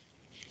 Ross.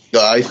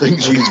 I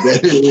think she's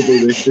very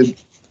overrated.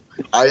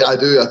 I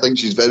do. I think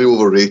she's very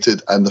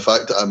overrated, and the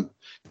fact that I'm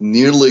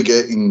nearly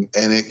getting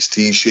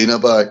NXT Shayna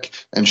back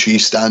and she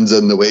stands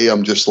in the way,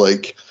 I'm just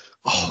like,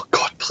 oh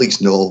God, please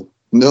no.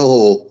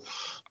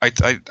 I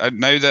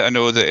now that I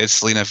know that it's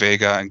Zelina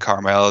Vega and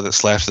Carmella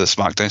that's left of the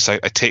SmackDown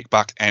side, I take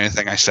back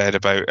anything I said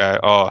about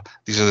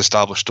these are the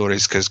established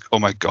stories, because oh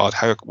my God,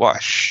 what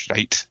a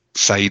shite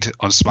side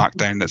on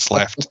SmackDown that's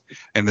left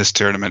in this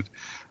tournament.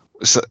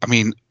 So, I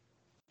mean,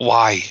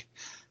 why?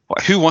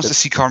 Who wants to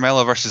see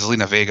Carmella versus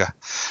Zelina Vega?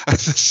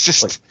 It's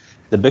just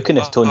the booking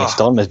of Tony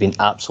Storm has been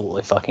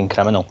absolutely fucking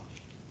criminal.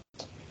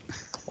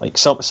 Like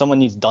someone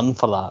needs done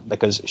for that,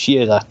 because she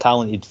is a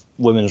talented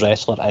women's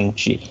wrestler and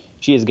she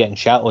is getting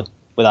shadowed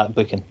with that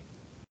booking.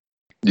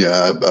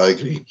 Yeah, I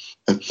agree.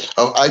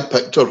 I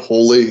picked her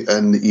wholly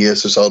in the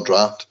ESSR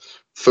draft,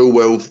 full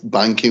well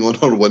banking on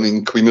her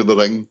winning Queen of the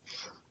Ring,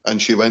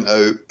 and she went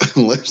out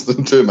in less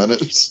than 2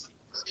 minutes.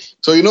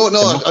 So you know what?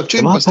 No, I've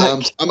changed my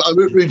stance. I'm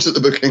outraged at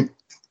the booking.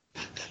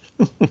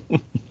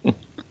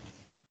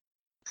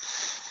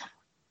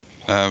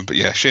 But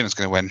yeah, Shayna's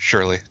going to win,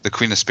 surely. The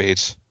Queen of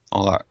Spades,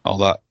 all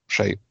that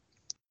shite.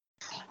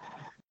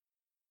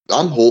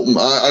 I'm hoping.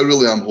 I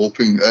really am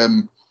hoping.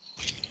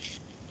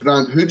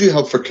 Grant, who do you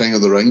have for King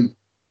of the Ring?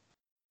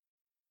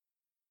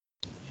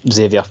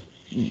 Xavier.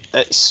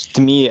 It's,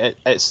 to me,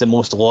 it's the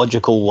most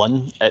logical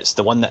one. It's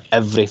the one that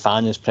every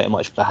fan is pretty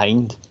much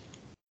behind.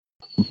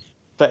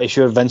 Pretty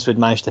sure Vince would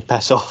manage to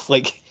piss off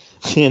like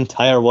the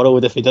entire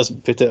world if he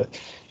doesn't put it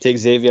to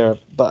Xavier.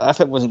 But if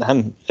it wasn't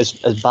him, is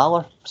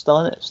Balor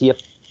still in it?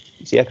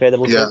 Is he a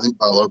credible? Yeah, I think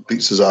Balor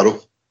beats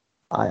Cesaro.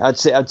 I'd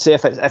say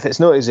if it's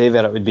not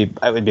Xavier, it would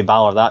be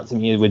Balor. That to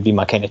me would be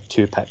my kind of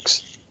two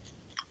picks.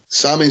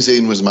 Sami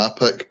Zayn was my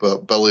pick,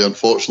 but Billy,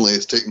 unfortunately,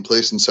 it's taking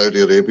place in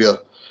Saudi Arabia,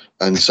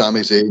 and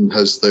Sami Zayn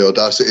has the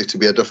audacity to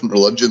be a different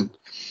religion,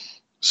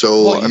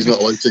 so he's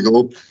not allowed to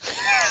go.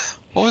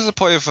 What was the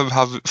point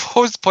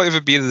of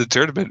him being in the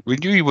tournament? We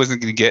knew he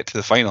wasn't going to get to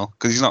the final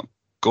because he's not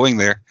going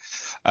there.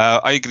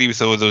 I agree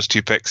with all of those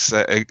two picks.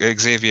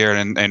 Xavier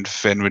and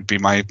Finn would be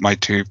my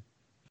two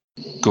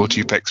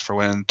go-to picks for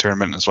winning the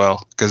tournament as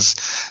well, because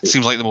it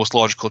seems like the most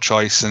logical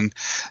choice. And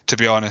to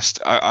be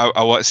honest,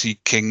 I want to see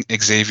King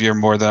Xavier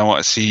more than I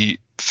want to see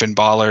Finn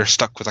Balor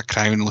stuck with a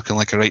crown looking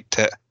like a right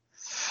tit.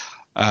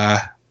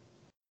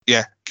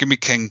 Yeah, give me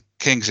King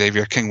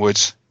Xavier, King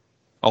Woods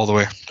all the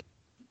way.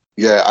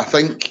 Yeah, I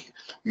think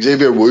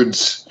Xavier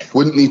Woods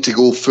wouldn't need to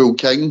go full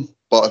king,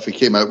 but if he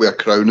came out with a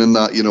crown in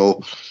that,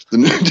 the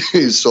new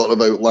days sort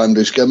of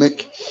outlandish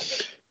gimmick,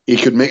 he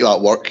could make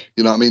that work,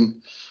 you know what I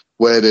mean?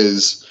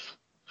 Whereas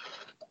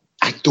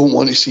I don't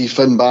want to see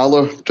Finn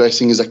Balor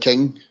dressing as a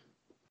king.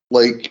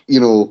 Like, he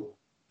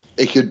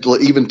could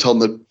even turn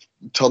the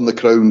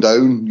crown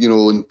down,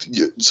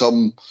 and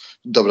some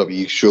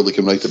WWE surely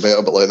can write it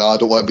better, but I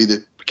don't want to be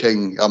the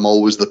king, I'm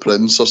always the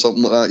prince or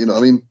something like that, you know what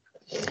I mean?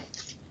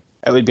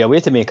 It would be a way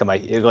to make him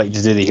to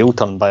do the heel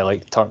turn by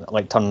turning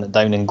it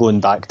down and going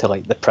back to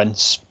the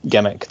Prince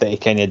gimmick that he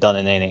kind of done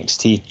in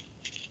NXT.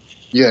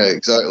 Yeah,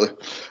 exactly.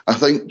 I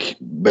think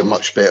it'd be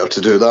much better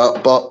to do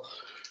that. But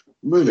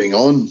moving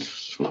on,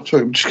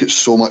 sorry, we just get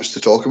so much to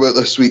talk about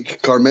this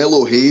week.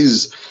 Carmelo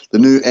Hayes, the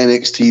new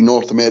NXT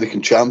North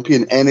American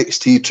champion,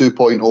 NXT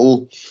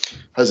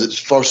 2.0, has its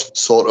first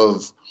sort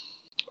of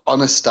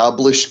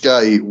unestablished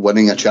guy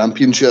winning a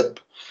championship.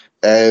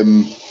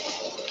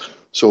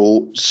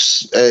 So,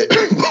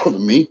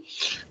 pardon me,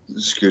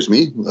 excuse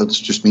me, that's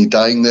just me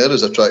dying there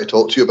as I try to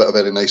talk to you about a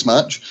very nice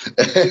match.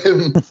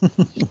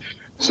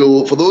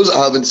 So, for those that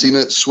haven't seen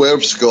it,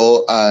 Swerve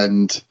Scott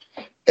and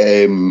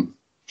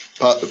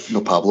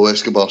Pablo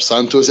Escobar,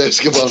 Santos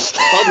Escobar.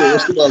 Pablo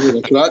Escobar had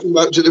a cracking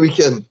match at the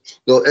weekend.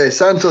 No,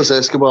 Santos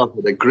Escobar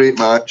had a great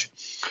match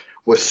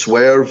with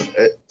Swerve.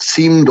 It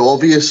seemed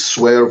obvious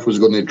Swerve was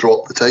going to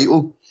drop the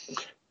title,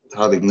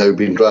 having now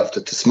been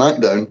drafted to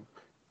SmackDown.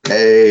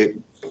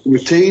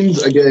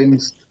 Retains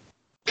against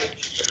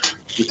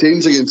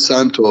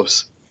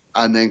Santos,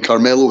 and then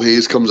Carmelo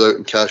Hayes comes out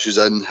and cashes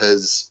in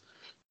his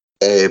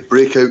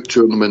breakout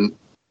tournament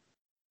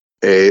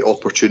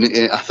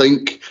opportunity. I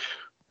think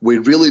we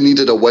really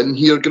needed a win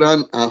here,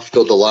 Grant,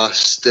 after the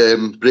last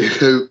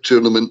breakout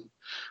tournament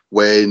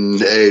when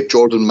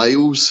Jordan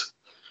Miles,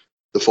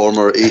 the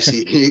former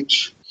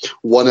ACH,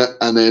 won it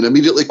and then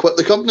immediately quit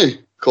the company,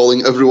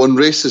 calling everyone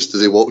racist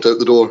as he walked out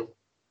the door.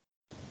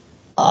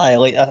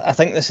 I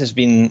think this has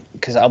been,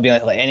 because I'll be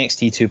honest, like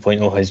NXT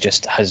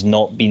 2.0 has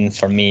not been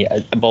for me,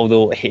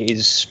 although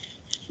Hayes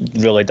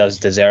really does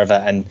deserve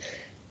it. And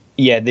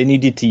yeah, they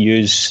needed to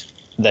use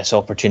this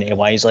opportunity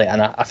wisely,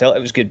 and I felt it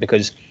was good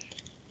because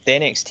the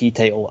NXT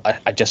title,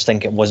 I just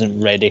think it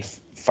wasn't ready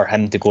for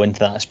him to go into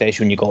that,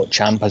 especially when you got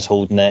Ciampa's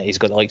holding it. He's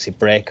got the likes of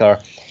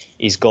Breaker.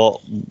 He's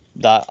got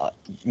that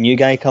new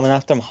guy coming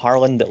after him,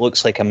 Harlan, that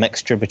looks like a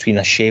mixture between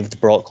a shaved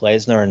Brock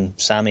Lesnar and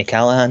Sami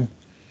Callihan.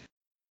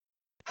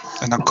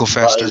 And Uncle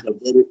Fester.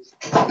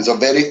 It's a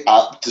very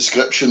apt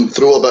description.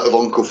 Throw a bit of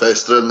Uncle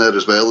Fester in there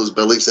as well, as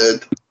Billy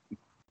said.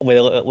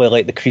 With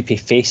like the creepy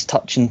face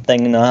touching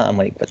thing and that, I'm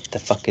like, what the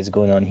fuck is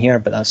going on here?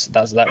 But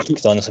that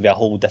could honestly be a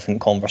whole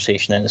different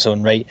conversation in its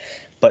own right.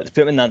 But to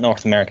put him in that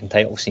North American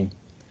title scene,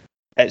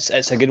 it's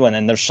a good one,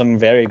 and there's some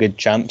very good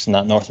champs in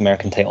that North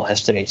American title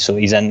history. So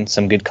he's in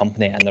some good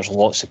company, and there's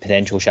lots of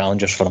potential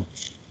challengers for him.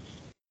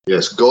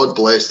 Yes, God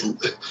bless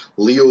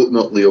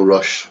not Leo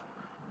Rush.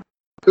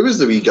 Who was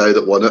the wee guy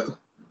that won it?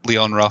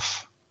 Leon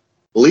Ruff.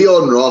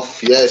 Leon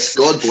Ruff, yes.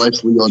 God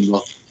bless Leon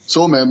Ruff.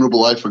 So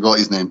memorable, I forgot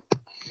his name.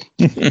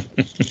 Yeah,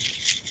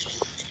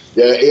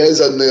 he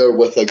is in there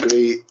with a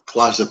great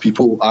class of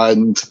people,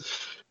 and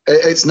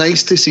it's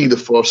nice to see the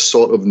first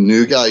sort of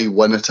new guy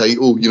win a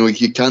title. You know,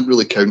 you can't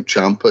really count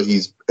Ciampa.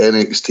 He's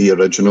NXT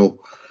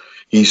original.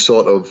 He's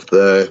sort of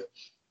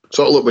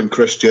like when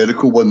Chris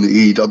Jericho won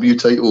the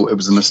AEW title. It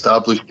was an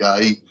established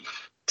guy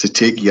to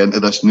take you into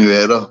this new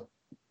era.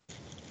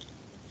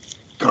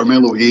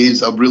 Carmelo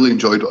Hayes, I've really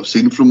enjoyed what I've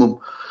seen from him.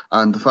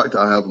 And the fact that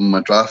I have him in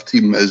my draft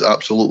team is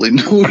absolutely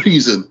no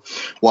reason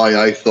why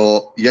I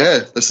thought,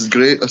 yeah, this is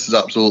great. This is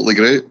absolutely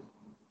great.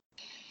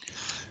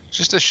 It's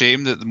just a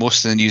shame that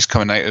most of the news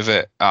coming out of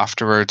it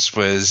afterwards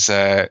was,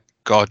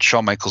 God,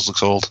 Shawn Michaels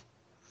looks old.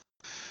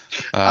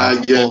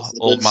 Yes,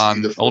 old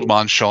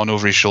man Shawn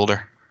over his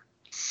shoulder.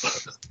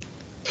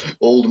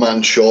 Old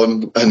man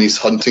Shawn in his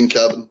hunting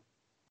cabin.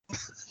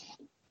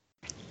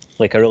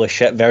 Like a really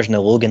shit version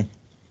of Logan.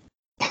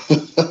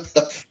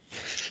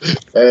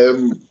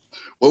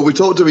 Well, we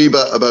talked a wee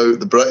bit about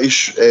the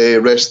British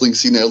wrestling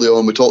scene earlier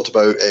on. We talked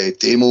about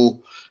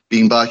Damo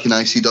being back in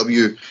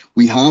ICW.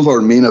 We have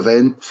our main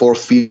event for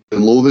Fear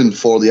and Loathing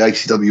for the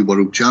ICW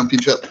World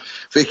Championship,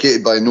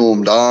 vacated by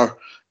Noam Dar,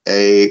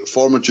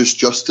 former Just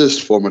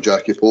Justice, former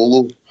Jackie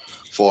Polo,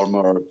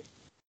 former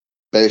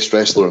best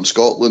wrestler in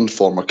Scotland,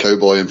 former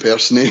cowboy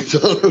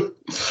impersonator,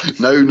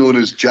 now known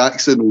as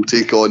Jackson, will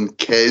take on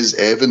Kez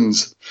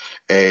Evans,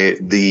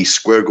 the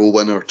Square Go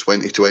winner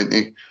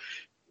 2020.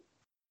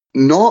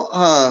 Not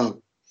a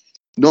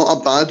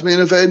bad main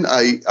event.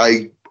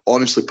 I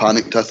honestly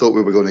panicked. I thought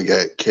we were going to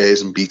get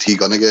Kez and BT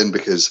Gunn again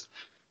because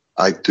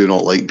I do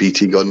not like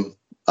BT Gunn.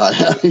 I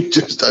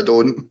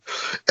don't.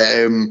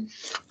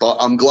 But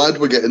I'm glad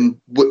we're getting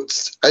what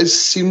does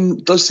seem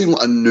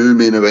like a new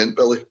main event,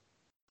 Billy.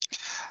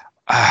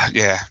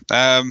 Yeah.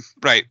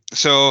 Right.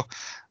 So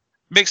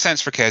makes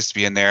sense for Kez to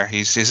be in there.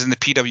 He's in the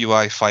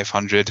PWI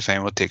 500 if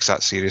anyone takes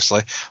that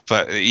seriously,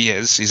 but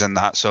he's in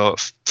that, so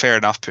fair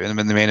enough putting him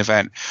in the main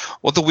event.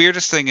 What the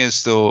weirdest thing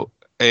is though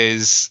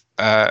is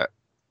I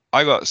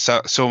got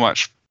so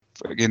much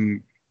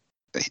fucking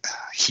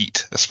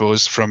heat, I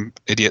suppose, from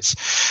idiots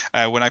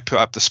when I put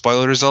up the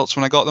spoiler results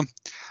when I got them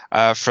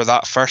for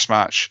that first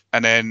match,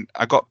 and then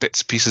I got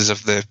bits and pieces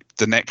of the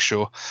next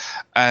show,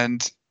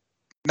 and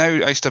now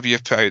ICW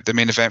have put out the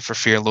main event for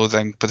Fear and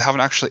Loathing, but they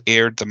haven't actually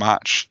aired the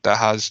match that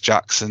has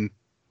Jackson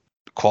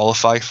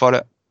qualify for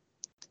it,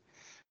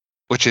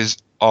 which is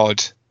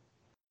odd.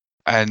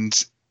 And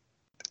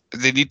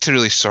they need to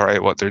really sort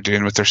out what they're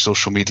doing with their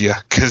social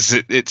media, because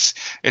it's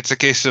a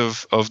case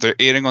of they're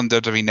airing on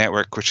WWE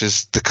Network, which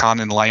is the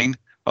canon line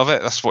of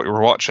it. That's what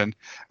we're watching,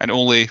 and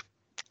only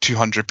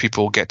 200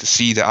 people get to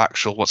see the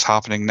actual what's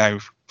happening now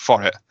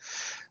for it.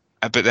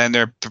 But then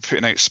they're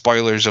putting out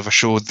spoilers of a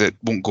show that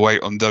won't go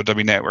out on the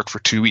WWE Network for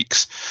 2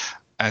 weeks,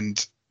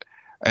 and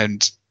I'm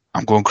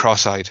going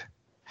cross-eyed.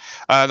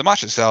 The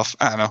match itself,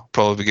 I don't know,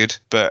 probably be good,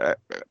 but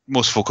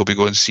most folk will be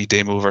going to see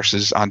Damo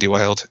versus Andy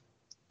Wilde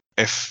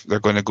if they're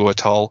going to go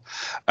at all.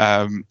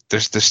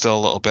 There's still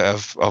a little bit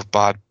of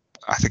bad.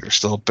 I think there's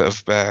still a bit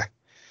of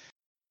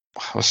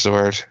what's the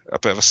word? A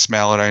bit of a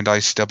smell around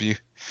ICW.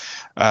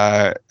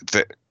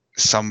 That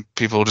some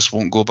people just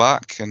won't go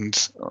back,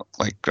 and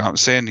like Grant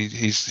was saying,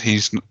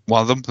 he's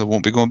one of them that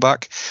won't be going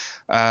back.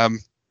 I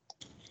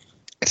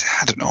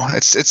don't know.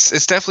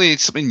 It's definitely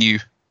something new,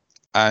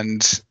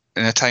 and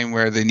in a time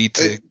where they need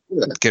to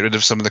get rid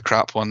of some of the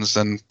crap ones,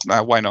 then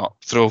why not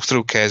throw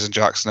Kez and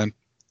Jackson in?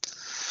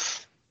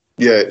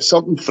 Yeah,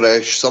 something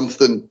fresh,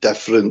 something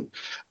different.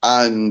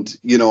 And,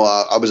 you know,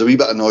 I was a wee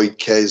bit annoyed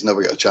Kez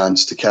never got a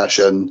chance to cash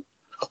in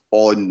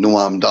on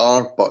Noam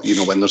Dar, but, you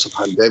know, when there's a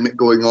pandemic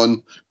going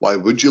on, why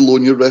would you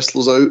loan your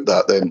wrestlers out?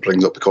 That then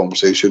brings up the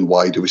conversation,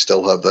 why do we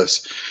still have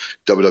this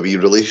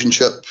WWE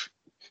relationship?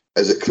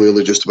 Is it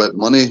clearly just about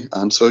money?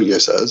 Answer,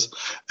 yes it is.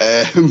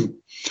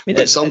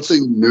 But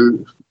something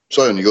new.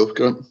 Sorry, on you go,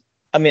 Grant.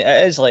 I mean,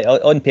 it is like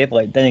on paper.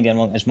 Like, don't get me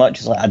wrong. As much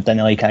as like I didn't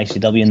like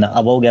ICW, and that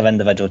I will give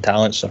individual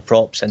talents their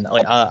props. And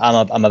like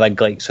I'm a big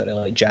like sort of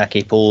like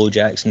Jackie Polo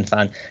Jackson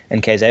fan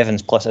and Kez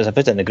Evans. Plus, as I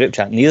put it in the group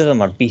chat, neither of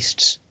them are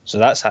beasts. So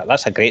that's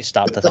a great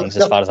start to things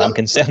as far as I'm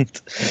concerned.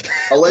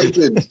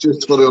 Alleged,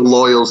 just for our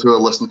lawyers who are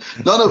listening.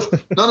 None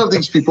of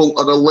these people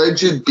are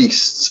alleged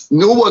beasts.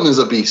 No one is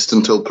a beast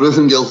until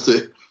proven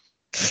guilty.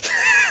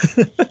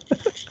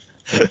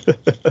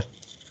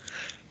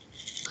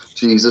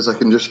 Jesus, I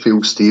can just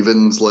feel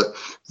Stephen's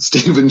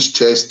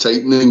chest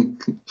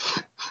tightening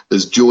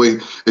as Joey,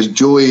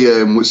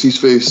 what's his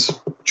face?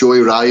 Joey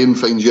Ryan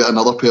finds yet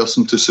another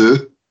person to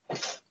sue.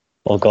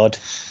 Oh God,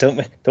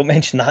 don't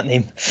mention that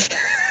name.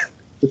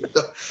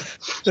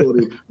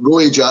 Sorry,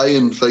 Roy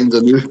Giant finds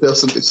a new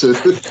person to sue.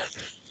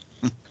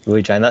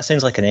 Roy Giant, that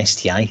sounds like an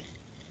STI.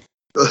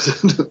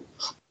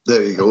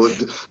 There you go.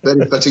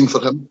 Very fitting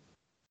for him.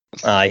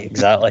 Aye,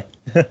 exactly.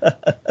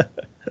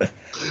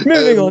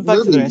 Moving on, back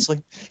to the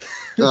wrestling.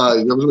 Aye,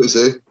 I was going to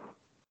say.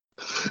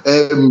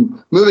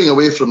 Moving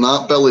away from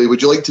that, Billy,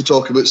 would you like to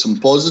talk about some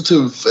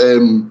positive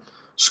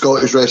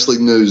Scottish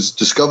wrestling news?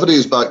 Discovery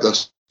is back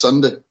this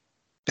Sunday.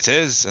 It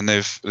is, and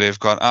they've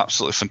got an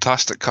absolutely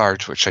fantastic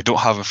card, which I don't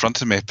have in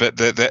front of me, but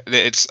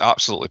it's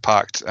absolutely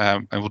packed.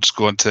 And we'll just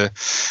go into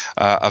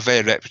a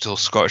very reputable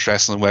Scottish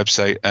wrestling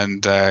website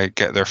and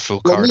get their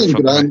full card in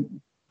front of me.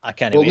 I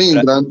can't Well, me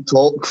and Grant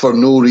talk for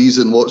no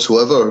reason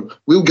whatsoever.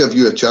 We'll give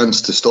you a chance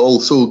to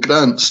stall. So,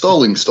 Grant,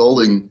 stalling.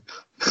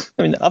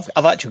 I mean, I've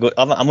actually got.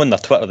 I'm on their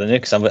Twitter now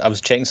because I was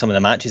checking some of the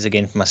matches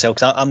again for myself.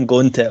 Cause I'm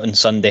going to it on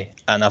Sunday,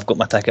 and I've got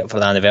my ticket for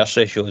the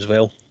anniversary show as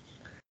well.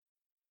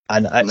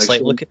 And it's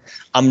like, look,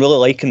 I'm really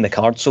liking the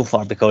card so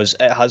far because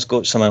it has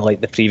got some of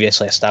like the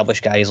previously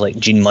established guys like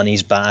Gene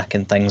Money's back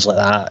and things like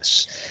that.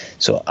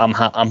 So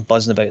I'm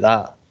buzzing about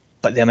that.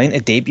 But the amount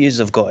of debuts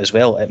they've got as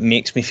well, it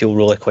makes me feel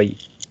really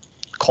quite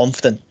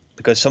confident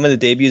because some of the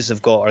debuts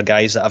they've got are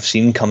guys that I've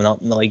seen coming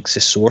up in the likes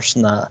of Source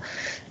and that.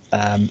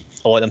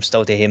 A lot of them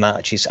still to hay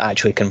matches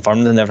actually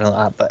confirmed and everything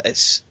like that. But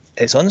it's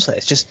honestly,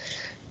 it's just,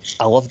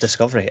 I love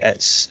Discovery.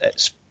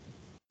 It's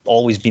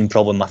always been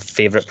probably my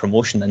favourite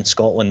promotion in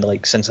Scotland,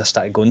 like since I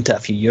started going to it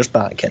a few years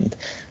back, and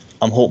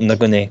I'm hoping they're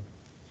going to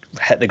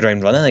hit the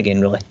ground running again,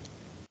 really.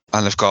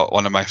 And they've got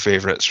one of my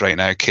favourites right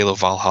now, Caleb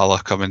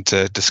Valhalla, coming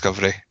to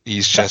Discovery.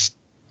 He's just,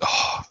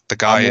 the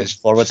guy is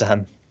forward to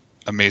him.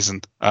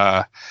 Amazing.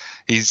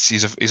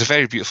 He's a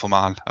very beautiful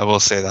man. I will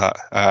say that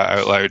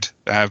out loud.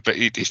 But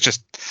he's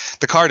just,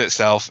 the card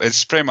itself.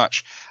 It's pretty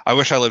much. I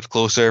wish I lived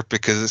closer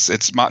because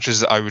it's matches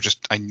that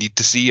I need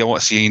to see. I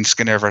want to see Ian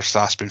Skinner versus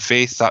Aspen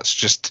Faith. That's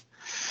just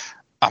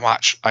a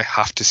match I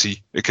have to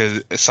see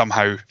because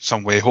somehow,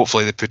 some way,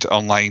 hopefully they put it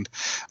online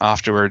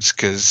afterwards.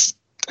 Because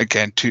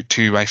again,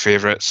 two of my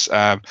favourites.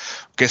 Get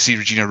to see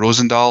Regina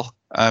Rosendahl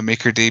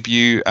make her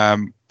debut.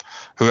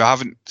 Who I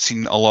haven't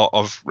seen a lot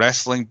of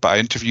wrestling, but I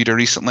interviewed her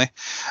recently,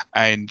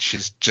 and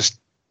she's just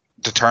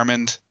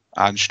determined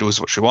and she knows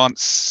what she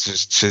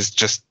wants. She's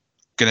just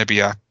going to be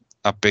a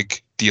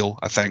big deal,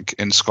 I think,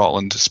 in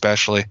Scotland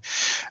especially.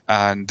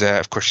 And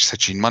of course, she's had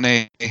Gene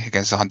Money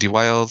against the Hundy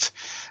Wild.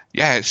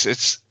 Yeah,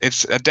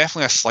 it's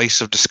definitely a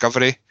slice of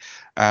Discovery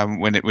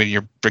when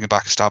you're bringing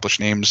back established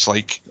names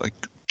like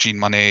Gene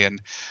Money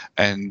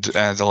and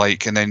the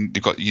like, and then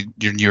you've got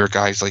your newer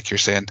guys like you're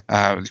saying.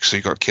 So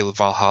you got Caleb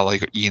Valhalla, you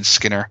got Ian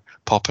Skinner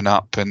popping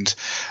up, and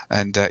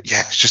yeah,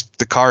 it's just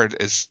the card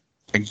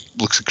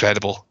looks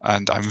incredible,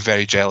 and I'm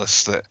very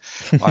jealous that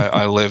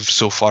I live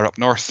so far up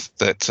north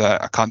that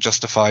I can't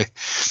justify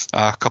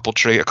a couple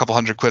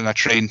 £100 on a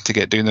train to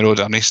get down the road.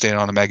 I'm not staying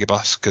on a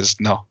megabus because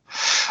no.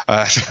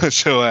 That's no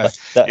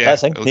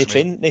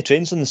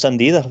trains on the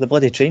Sunday either. The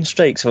bloody train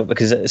strikes,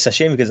 because it's a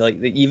shame because like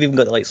you've even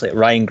got the likes like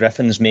Ryan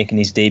Griffin's making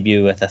his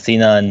debut with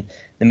Athena, and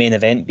the main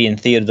event being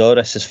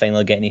Theodoros is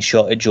finally getting his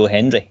shot at Joe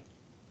Hendry.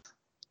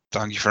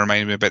 Thank you for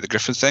reminding me about the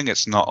Griffin thing.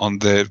 It's not on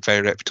the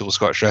very reputable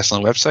Scottish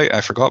wrestling website. I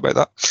forgot about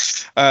that.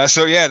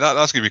 So yeah,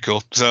 that's gonna be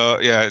cool. So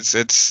yeah,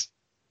 it's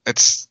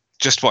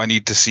just what I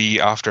need to see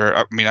after.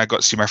 I mean, I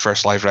got to see my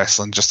first live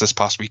wrestling just this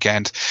past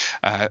weekend,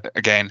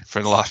 again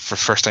for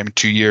first time in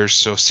 2 years.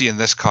 So seeing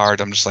this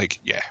card, I'm just like,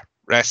 yeah,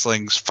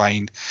 wrestling's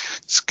fine.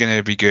 It's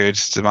gonna be good.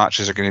 The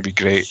matches are gonna be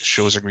great.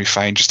 Shows are gonna be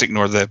fine. Just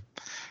ignore the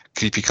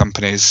creepy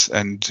companies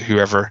and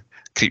whoever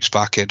creeps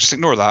back in. Just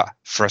ignore that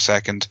for a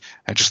second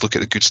and just look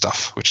at the good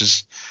stuff, which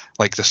is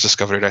like this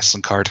Discovery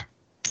Wrestling card.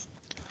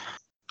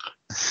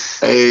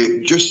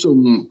 Just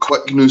some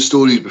quick news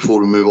stories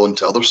before we move on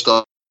to other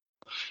stuff.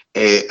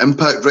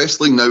 Impact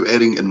Wrestling now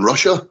airing in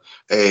Russia.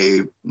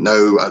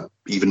 Now an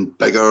even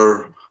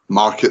bigger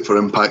market for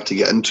Impact to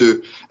get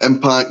into.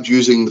 Impact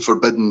using the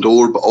Forbidden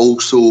Door, but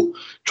also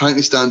trying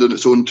to stand on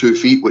its own 2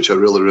 feet, which I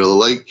really, really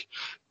like.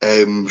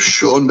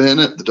 Sean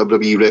Bennett, the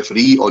WWE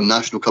referee on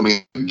National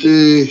Coming Out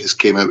Day, has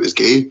came out as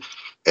gay.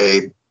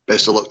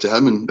 Best of luck to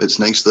him, and it's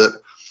nice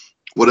that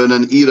we're in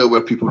an era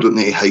where people don't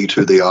need to hide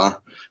who they are.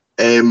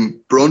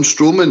 Braun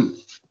Strowman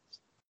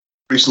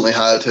recently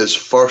had his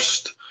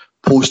first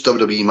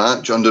post-WWE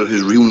match under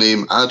his real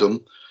name, Adam,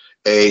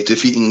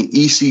 defeating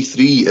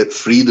EC3 at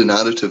Free the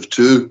Narrative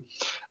 2.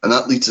 And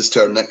that leads us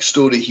to our next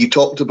story. He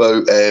talked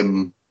about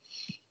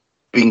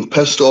being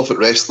pissed off at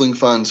wrestling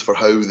fans for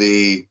how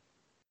they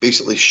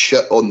basically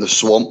shit on the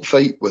swamp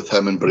fight with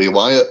him and Bray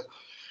Wyatt.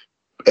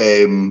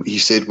 He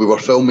said, we were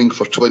filming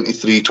for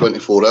 23,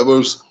 24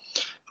 hours.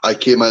 I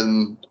came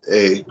in,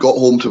 got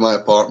home to my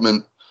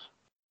apartment,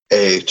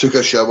 took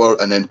a shower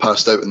and then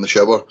passed out in the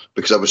shower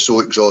because I was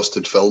so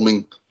exhausted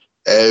filming.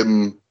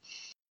 I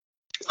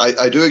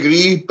do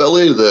agree,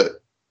 Billy, that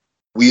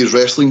we as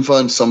wrestling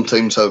fans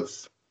sometimes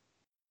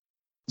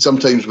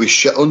we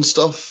shit on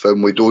stuff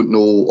and we don't know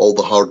all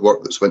the hard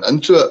work that's went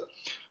into it.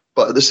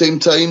 But at the same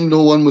time,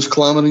 no one was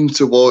clamouring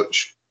to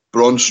watch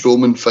Braun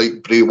Strowman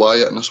fight Bray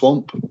Wyatt in a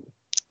swamp.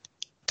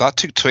 That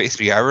took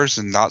 23 hours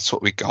and that's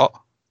what we got?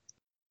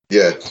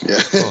 Yeah.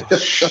 Oh,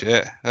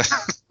 shit.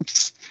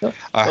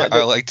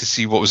 I like to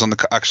see what was on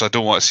the... Actually, I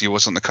don't want to see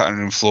what's on the cutting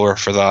room floor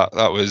for that.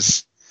 That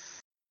was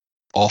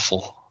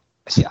awful.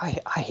 See,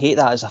 I hate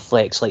that as a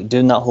flex, like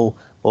doing that whole,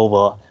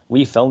 well,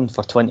 we filmed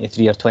for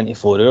 23 or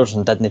 24 hours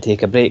and didn't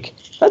take a break.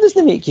 That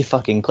doesn't make you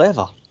fucking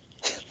clever.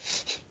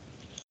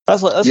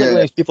 That's like one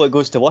of these people that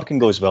goes to work and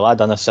goes, well, I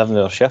done a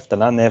 7-hour shift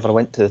and I never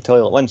went to the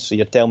toilet once, so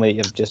you're telling me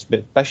you've just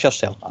piss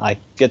yourself. Aye,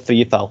 good for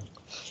you, pal.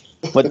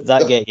 What did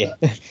that get you?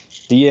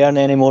 Do you earn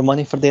any more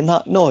money for doing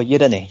that? No, you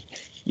didn't.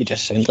 You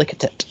just sound like a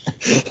tit.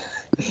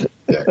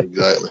 Yeah,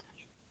 exactly.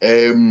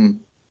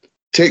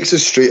 Takes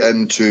us straight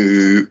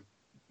into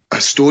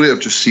a story I've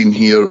just seen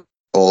here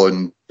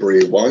on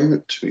Bray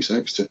Wyatt. 2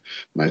 seconds to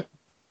my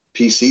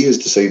PC has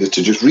decided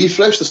to just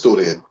refresh the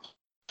story and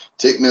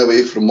take me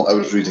away from what I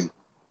was reading.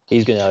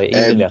 He's going to be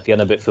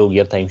appearing about Full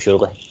Gear time,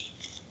 surely.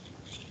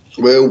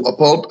 Well,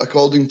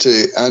 according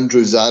to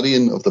Andrew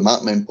Zarian of the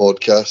Mat Men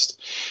podcast,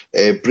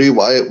 Bray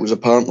Wyatt was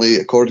apparently,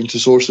 according to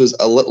sources,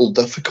 a little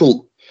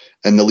difficult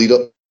in the lead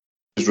up to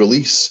his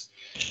release.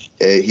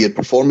 He had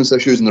performance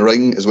issues in the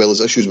ring as well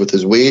as issues with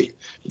his weight.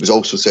 It was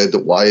also said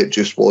that Wyatt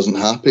just wasn't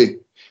happy.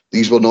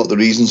 These were not the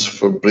reasons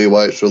for Bray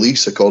Wyatt's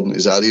release, according to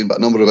Zarian, but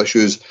a number of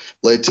issues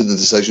led to the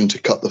decision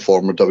to cut the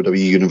former WWE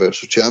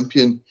Universal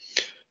Champion.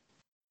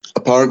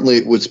 Apparently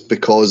it was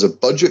because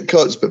of budget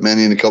cuts, but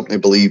many in the company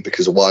believe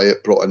because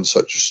Wyatt brought in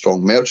such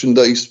strong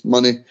merchandise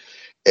money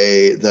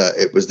that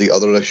it was the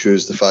other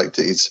issues, the fact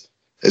that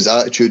his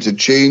attitude had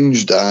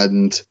changed,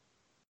 and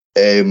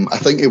I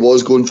think he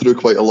was going through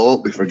quite a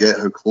lot. We forget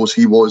how close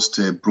he was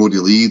to Brody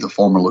Lee, the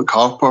former Luke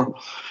Harper.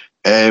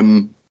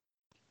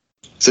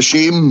 It's a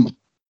shame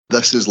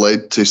this has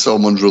led to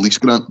someone's release,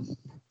 Grant.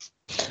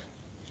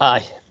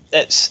 Aye.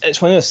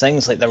 It's one of those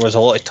things, like there was a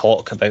lot of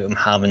talk about him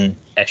having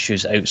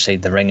issues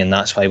outside the ring, and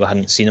that's why we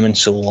hadn't seen him in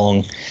so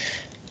long.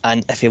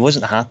 And if he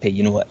wasn't happy,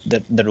 you know what,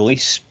 the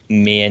release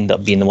may end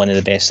up being one of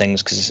the best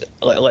things, because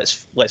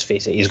let's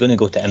face it, he's going to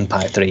go to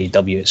Impact or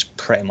AEW. It's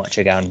pretty much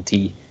a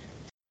guarantee.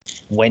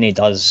 When he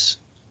does,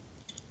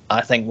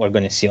 I think we're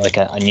going to see like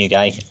a new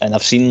guy. And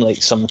I've seen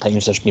like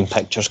sometimes there's been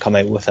pictures come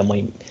out with him,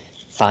 like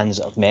fans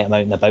that have met him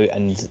out and about,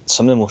 and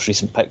some of the most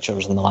recent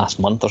pictures in the last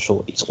month or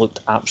so, he's looked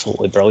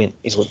absolutely brilliant.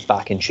 He's looked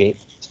back in shape.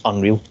 It's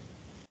unreal.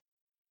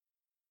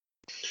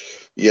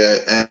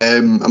 Yeah,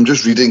 I'm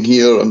just reading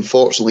here,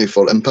 unfortunately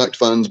for Impact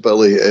fans,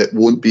 Billy, it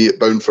won't be at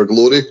Bound for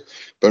Glory.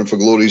 Bound for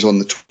Glory is on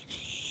the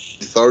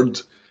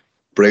 23rd.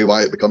 Bray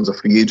Wyatt becomes a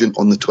free agent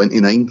on the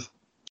 29th.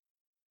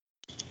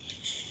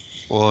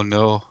 Oh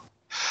no.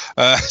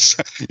 Bray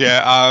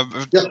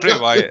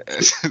Wyatt.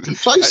 I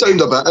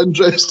sound a bit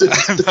interested.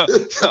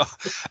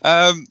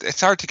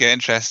 It's hard to get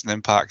interest in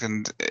Impact,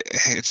 and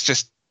it's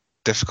just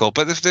difficult.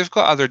 But they've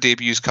got other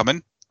debuts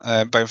coming,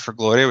 Bound for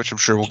Glory, which I'm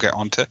sure we'll get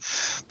onto.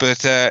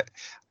 But I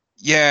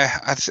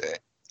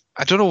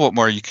don't know what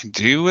more you can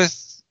do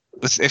with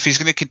if he's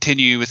going to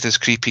continue with this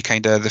creepy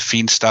kind of the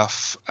Fiend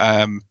stuff,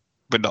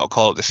 but not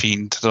call it the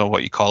Fiend. I don't know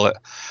what you call it,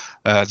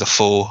 the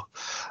foe.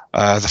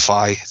 The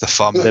Fi, the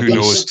Fum, who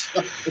knows?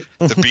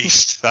 The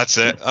Beast, that's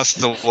it. That's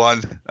the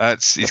one.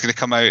 He's going to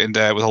come out and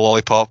with a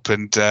lollipop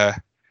and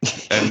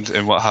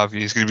what have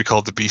you. He's going to be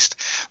called the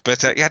Beast.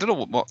 But I don't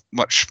know what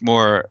much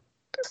more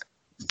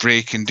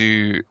Bray can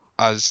do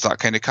as that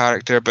kind of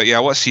character. But yeah, I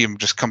want to see him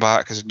just come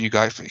back as a new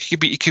guy. He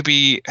could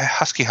be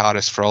Husky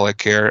Harris for all I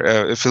care.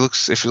 As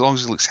long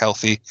as he looks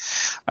healthy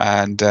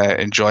and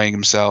enjoying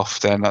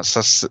himself, then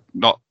that's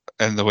not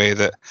in the way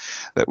that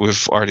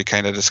we've already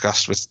kind of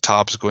discussed with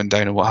tabs going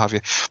down and what have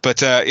you.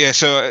 But yeah,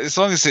 so as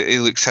long as he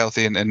looks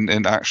healthy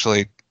and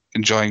actually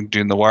enjoying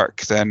doing the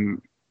work,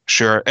 then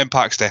sure,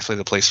 Impact's definitely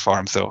the place for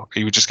him, though.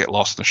 He would just get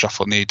lost in the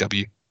shuffle in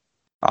AEW.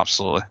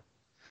 Absolutely.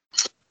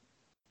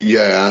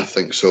 Yeah, I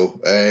think so.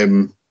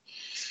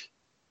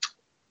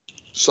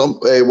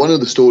 One of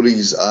the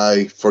stories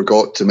I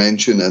forgot to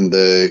mention in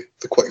the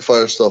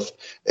quickfire stuff,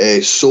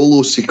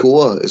 Solo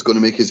Sikoa is going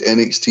to make his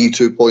NXT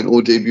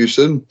 2.0 debut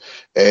soon.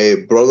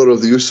 Brother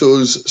of the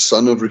Usos,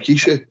 son of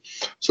Rikishi.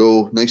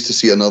 So nice to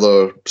see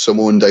another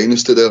Samoan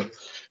dynasty there.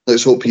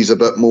 Let's hope he's a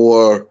bit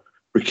more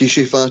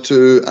Rikishi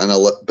Fatu and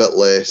a bit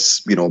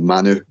less,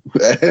 Manu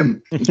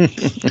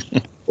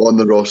on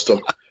the roster.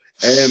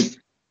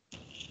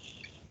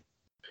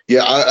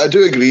 Yeah, I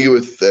do agree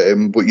with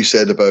what you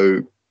said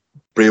about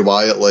Bray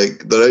Wyatt.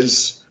 Like,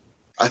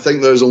 I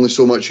think there's only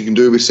so much you can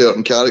do with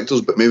certain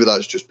characters, but maybe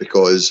that's just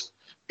because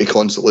he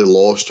constantly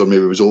lost or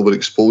maybe was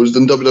overexposed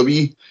in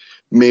WWE.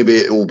 Maybe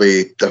it will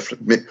be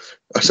different.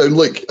 I sound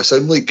like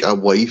a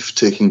wife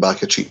taking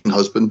back a cheating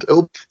husband.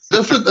 It'll be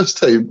different this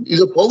time.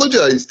 He's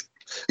apologised.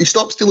 He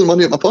stopped stealing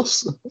money at my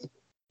purse.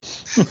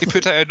 He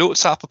put out a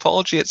notes app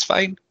apology. It's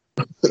fine.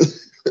 He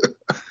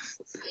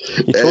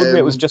told me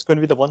it was just going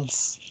to be the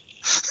once.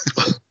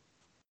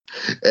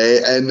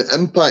 And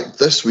Impact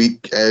this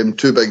week,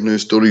 two big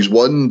news stories.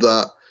 One,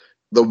 that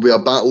there'll be a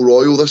battle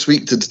royal this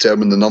week to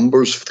determine the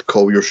numbers for the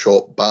Call Your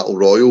Shot battle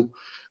royal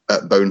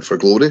at Bound for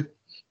Glory.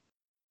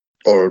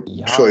 Or,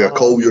 sorry,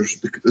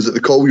 is it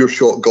the Call Your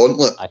Shot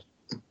gauntlet?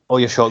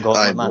 Call Your Shot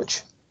gauntlet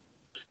match.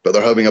 But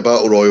they're having a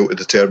battle royal to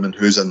determine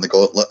who's in the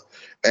gauntlet.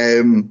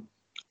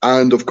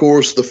 And of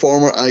course, the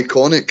former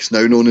Iconics,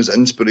 now known as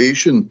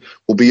Inspiration,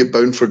 will be at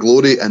Bound for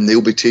Glory, and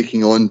they'll be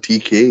taking on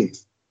TK.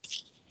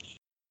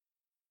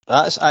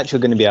 That's actually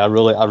going to be a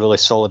really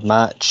solid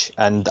match,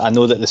 and I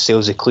know that the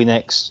sales of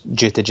Kleenex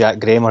due to Jack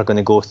Graham are going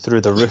to go through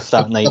the roof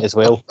that night as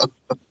well.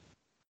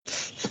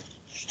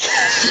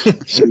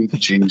 Sweet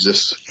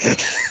Jesus.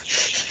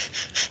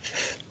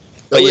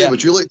 But yeah.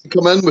 Would you like to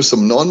come in with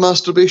some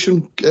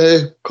non-masturbation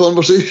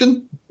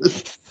conversation?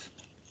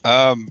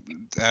 Yeah,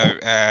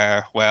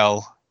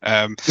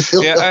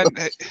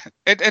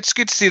 it's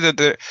good to see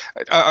that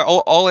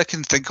all I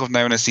can think of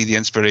now when I see the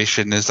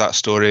Inspiration is that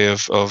story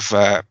of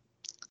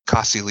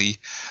Cassie Lee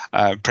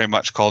pretty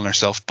much calling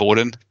herself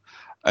boring,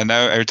 and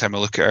now every time I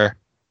look at her,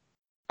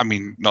 I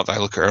mean, not that I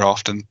look at her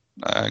often,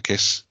 in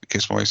case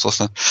my wife's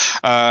listening,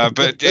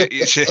 but I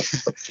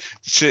just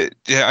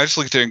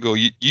look at her and go,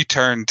 you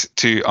turned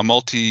to a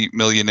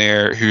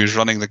multi-millionaire who's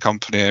running the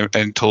company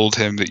and told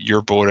him that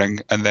you're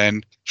boring, and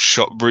then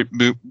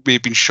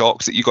we've been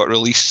shocked that you got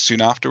released soon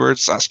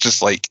afterwards. That's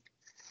just like,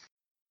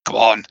 come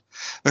on.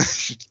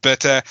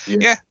 But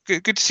yeah,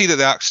 good to see that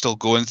the act's still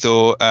going,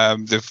 though.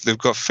 They've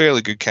got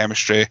fairly good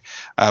chemistry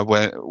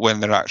when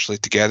they're actually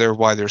together.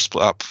 Why they're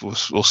split up,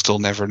 we'll still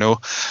never know.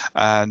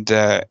 And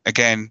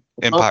again,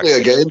 Impact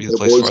it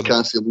was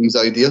Cassie Lee's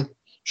idea.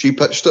 She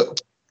pitched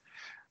it.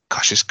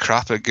 Gosh, she's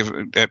crap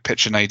at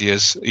pitching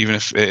ideas, even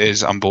if it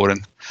is I'm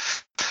boring.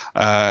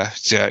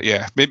 So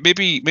yeah,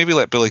 maybe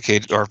let Billy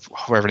Kay, or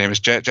whoever her name is,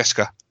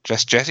 Jessica,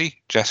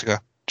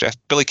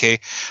 Billy Kay,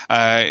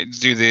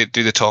 do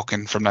the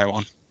talking from now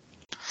on.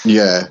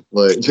 Yeah,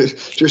 like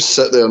just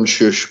sit there and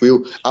shush.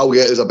 I'll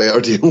get us a better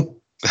deal.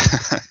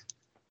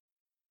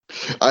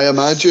 I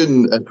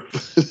imagine.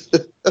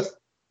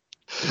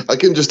 I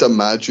can just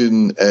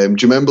imagine. Do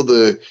you remember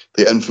the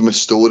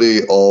infamous story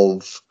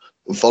of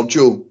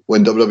Virgil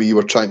when WWE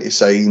were trying to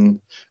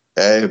sign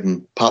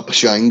Papa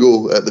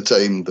Shango at the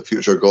time, the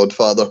future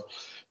Godfather,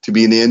 to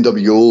be in the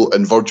NWO,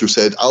 and Virgil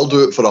said, "I'll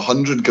do it for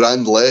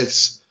 $100,000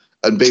 less,"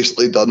 and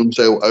basically done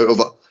himself out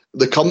of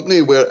the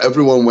company where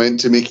everyone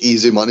went to make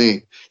easy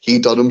money. He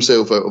done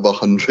himself out of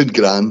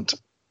 $100,000.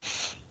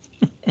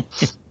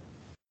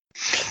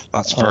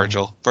 That's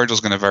Virgil.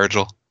 Virgil's going to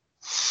Virgil.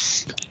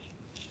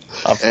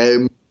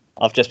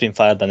 I've just been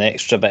fired an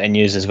extra bit of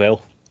news as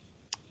well.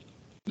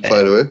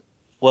 Fire away.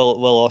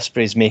 Will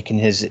Ospreay's making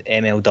his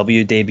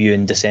MLW debut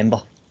in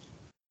December.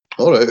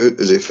 All right.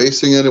 Is he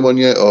facing anyone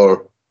yet,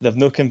 or? They've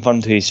not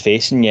confirmed who he's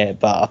facing yet,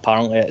 but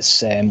apparently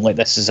it's like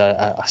this is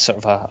a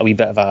sort of a wee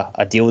bit of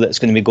a deal that's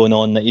going to be going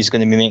on, that he's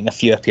going to be making a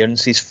few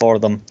appearances for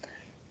them.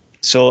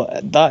 So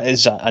that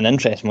is an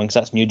interesting one, because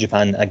that's New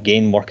Japan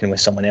again working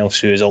with someone else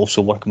who is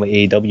also working with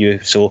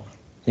AEW. So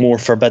more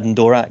Forbidden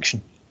Door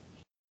action.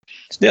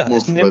 It's more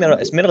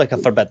like a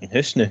Forbidden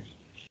House now.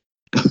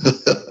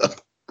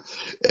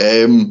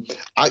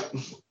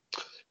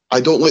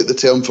 I don't like the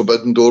term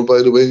Forbidden Door,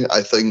 by the way.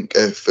 I think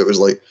if it was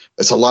like,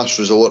 it's a last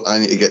resort, I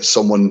need to get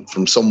someone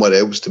from somewhere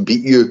else to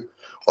beat you,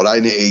 or I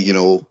need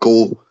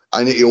to,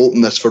 I need to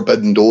open this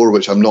Forbidden Door,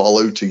 which I'm not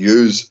allowed to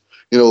use.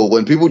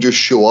 When people just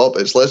show up,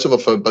 it's less of a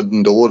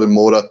Forbidden Door and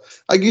more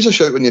I give you a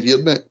shout when you're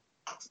here, mate.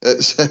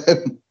 It's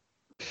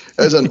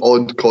an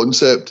odd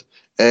concept.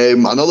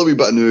 Another wee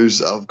bit of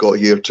news I've got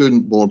here, two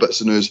more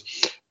bits of news.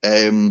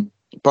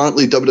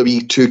 Apparently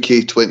WWE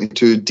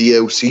 2K22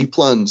 DLC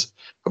plans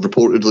have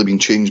reportedly been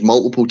changed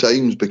multiple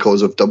times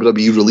because of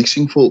WWE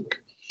releasing folk.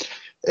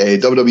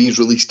 WWE's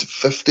released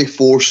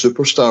 54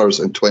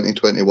 superstars in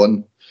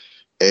 2021,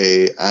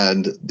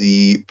 and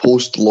the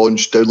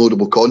post-launch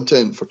downloadable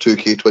content for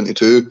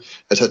 2K22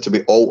 has had to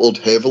be altered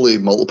heavily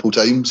multiple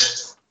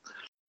times.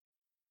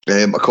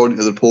 According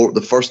to the report,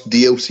 the first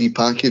DLC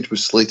package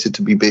was slated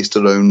to be based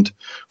around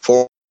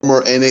former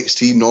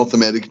NXT North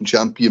American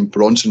champion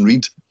Bronson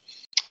Reed.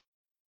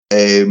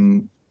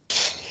 That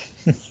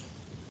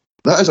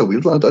is a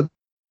weird one.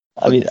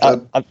 I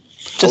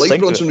like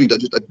Bronson Reed. I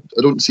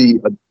don't see.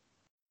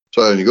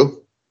 Sorry, there you go.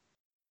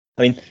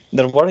 I mean,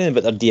 they're worrying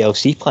about their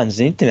DLC plans.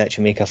 They need to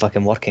actually make a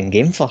fucking working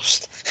game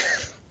first.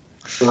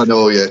 I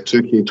know, yeah.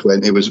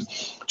 2K20 was.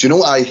 Do you know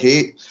what I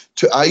hate?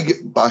 I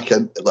get back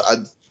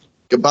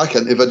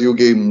into video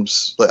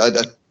games. Like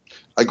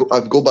I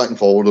go back and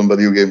forward on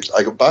video games.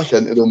 I got back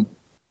into them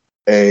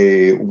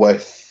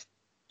with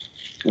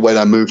when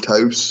I moved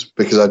house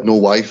because I had no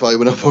Wi-Fi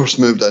when I first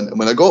moved in. And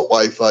when I got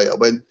Wi-Fi, I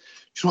went, you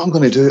know what I'm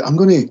going to do? I'm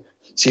going to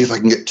see if I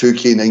can get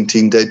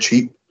 2K19 dead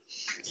cheap.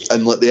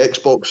 And like the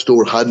Xbox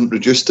store hadn't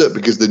reduced it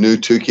because they knew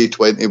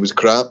 2K20 was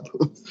crap.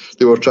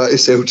 They were trying to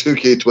sell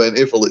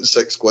 2K20 for like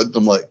 £6.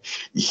 I'm like,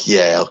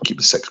 yeah, I'll keep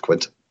the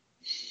 £6.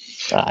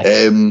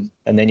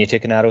 And then you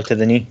took an arrow to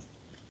the knee.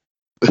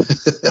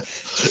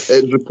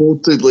 It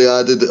reportedly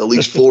added at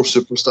least 4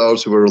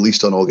 superstars who were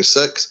released on August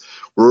 6th,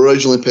 were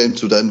originally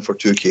penciled in for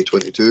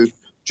 2K22.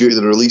 Due to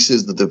the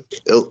releases, the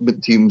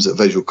development teams at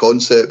Visual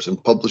Concepts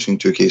and publishing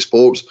 2K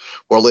Sports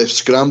were left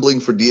scrambling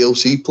for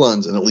DLC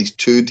plans, and at least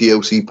 2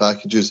 DLC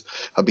packages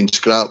have been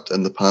scrapped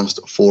in the past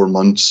 4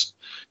 months.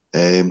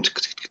 The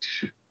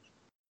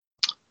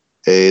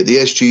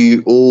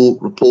SGO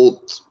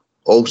report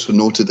also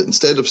noted that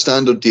instead of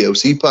standard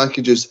DLC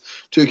packages,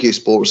 2K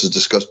Sports has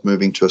discussed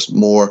moving to a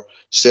more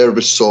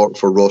service sort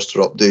for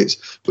roster updates,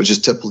 which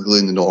is typically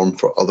the norm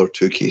for other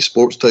 2K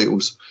Sports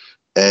titles.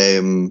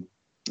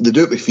 They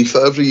do it with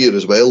FIFA every year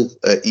as well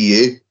at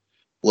EA.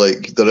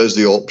 Like, there is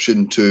the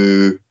option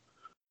to,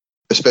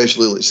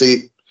 especially, like,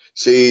 say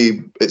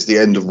it's the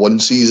end of one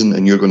season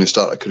and you're going to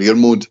start a career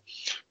mode,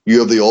 you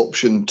have the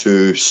option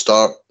to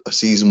start a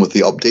season with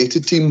the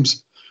updated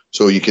teams.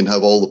 So you can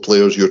have all the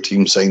players your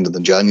team signed in the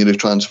January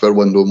transfer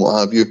window and what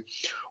have you.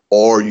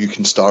 Or you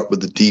can start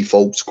with the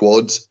default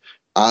squads.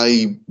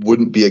 I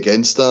wouldn't be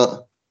against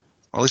that.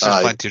 Well, at least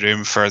there's plenty of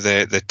room for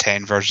the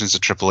 10 versions of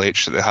Triple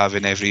H that they have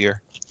in every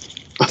year.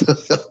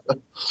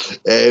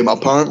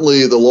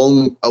 Apparently, the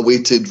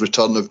long-awaited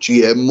return of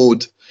GM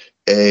mode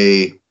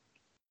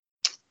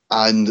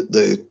and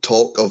the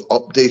talk of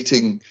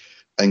updating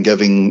and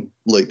giving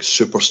like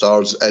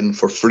superstars in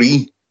for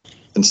free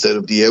instead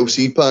of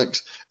DLC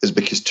packs is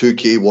because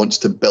 2K wants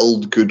to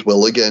build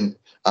goodwill again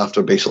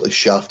after basically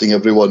shafting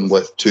everyone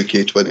with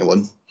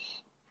 2K20,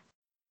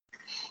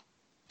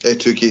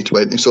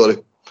 sorry.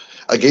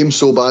 A game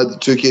so bad that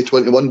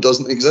 2K21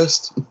 doesn't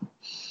exist.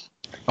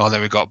 Oh,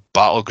 then we got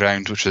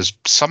Battleground, which is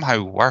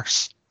somehow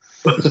worse.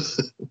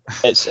 Honestly,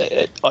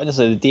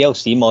 the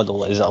DLC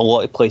model is a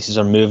lot of places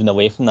are moving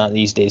away from that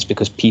these days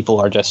because people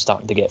are just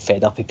starting to get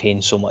fed up of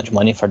paying so much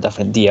money for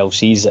different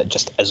DLCs that it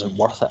just isn't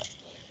worth it.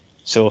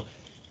 So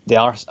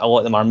a lot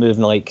of them are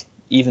moving, like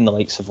even the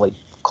likes of like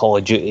Call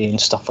of Duty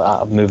and stuff like that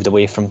have moved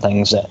away from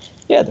things that,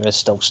 yeah, there is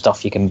still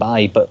stuff you can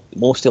buy, but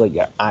mostly like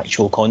your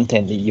actual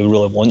content that you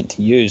really want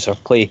to use or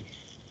play,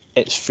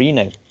 it's free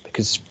now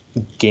because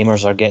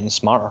gamers are getting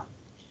smarter.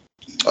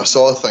 I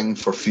saw a thing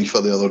for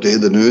FIFA the other day,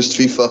 the newest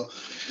FIFA,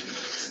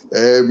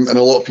 and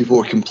a lot of people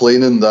were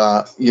complaining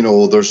that, you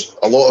know, there's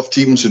a lot of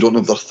teams who don't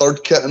have their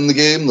third kit in the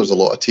game. There's a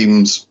lot of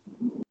teams,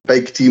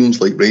 big teams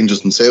like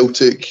Rangers and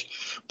Celtic,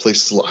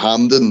 places like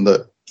Hampden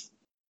that,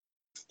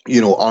 you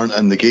know, aren't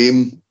in the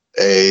game.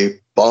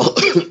 But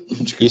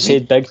you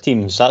said big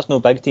teams. That's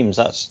no big teams.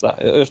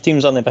 Our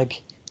teams aren't big.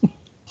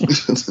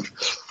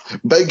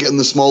 Big in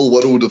the small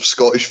world of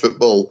Scottish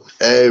football.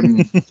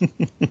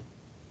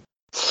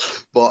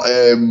 But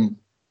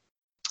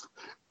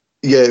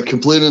yeah,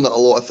 complaining that a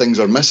lot of things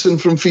are missing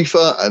from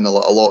FIFA and a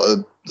lot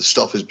of the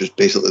stuff is just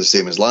basically the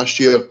same as last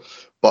year,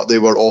 but they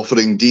were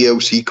offering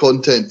DLC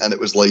content and it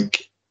was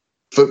like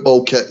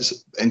football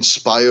kits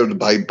inspired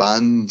by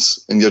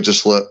bands, and you're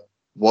just like,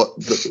 why?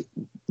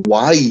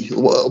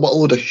 What a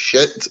load of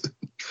shit.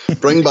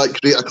 Bring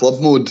back Create a Club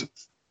mode.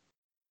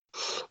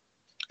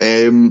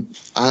 And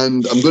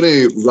I'm going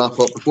to wrap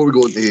up before we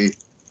go into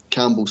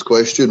Campbell's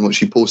question, which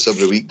he posts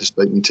every week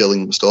despite me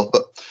telling him to stop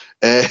it.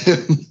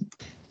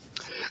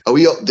 A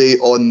wee update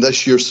on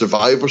this year's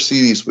Survivor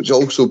Series, which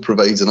also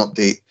provides an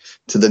update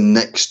to the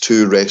next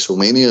 2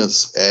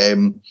 WrestleManias.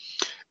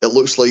 It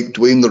looks like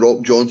Dwayne "The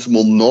Rock" Johnson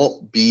will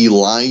not be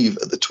live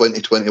at the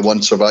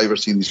 2021 Survivor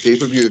Series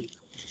pay-per-view,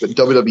 but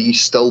WWE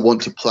still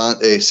want to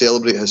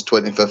celebrate his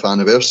 25th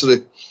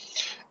anniversary.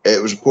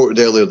 It was reported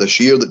earlier this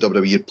year that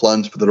WWE had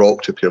plans for The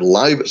Rock to appear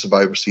live at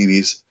Survivor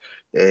Series.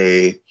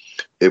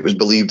 It was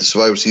believed the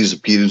Survivor Series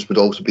appearance would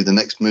also be the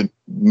next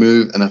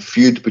move in a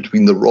feud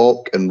between The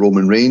Rock and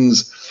Roman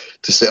Reigns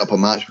to set up a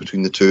match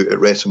between the two at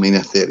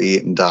WrestleMania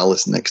 38 in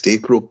Dallas next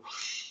April.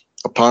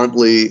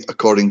 apparently,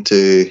 according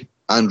to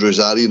Andrew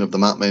Zarian of the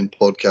Mat Men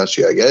podcast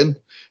yet again,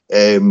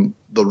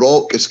 The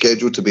Rock is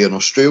scheduled to be in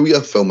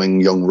Australia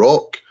filming Young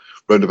Rock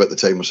round about the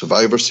time of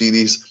Survivor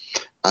Series,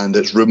 and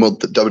it's rumoured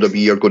that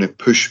WWE are going to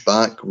push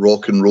back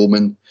Rock and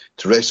Roman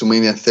to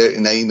WrestleMania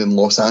 39 in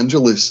Los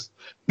Angeles,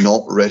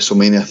 not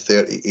WrestleMania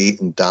 38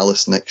 in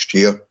Dallas next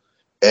year.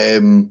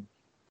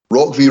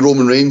 Rock v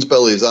Roman Reigns,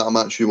 Billy, is that a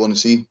match you want to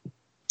see?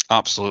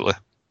 Absolutely.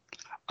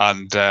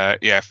 And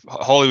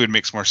Hollywood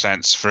makes more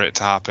sense for it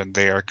to happen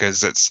there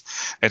because it's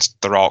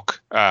The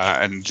Rock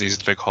and he's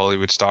the big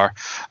Hollywood star.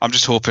 I'm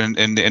just hoping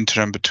in the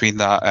interim between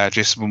that,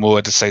 Jason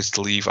Momoa decides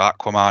to leave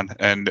Aquaman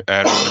and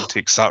Roman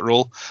takes that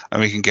role, and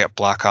we can get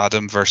Black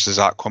Adam versus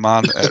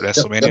Aquaman at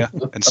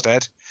WrestleMania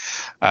instead.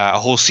 A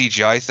whole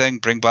CGI thing,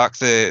 bring back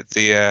the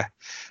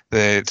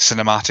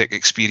cinematic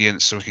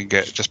experience so we can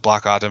get just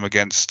Black Adam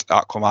against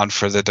Aquaman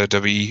for the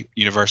WWE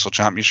Universal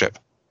Championship.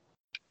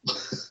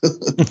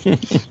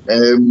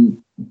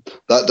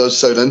 That does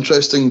sound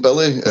interesting,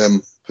 Billy.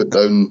 Put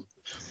down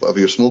whatever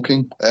you're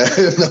smoking.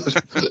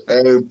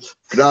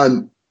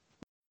 Grant,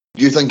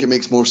 do you think it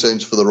makes more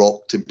sense for The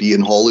Rock to be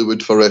in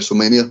Hollywood for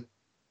WrestleMania?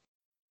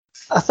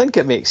 I think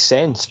it makes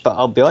sense, but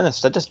I'll be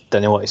honest, I just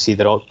didn't want to see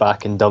The Rock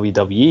back in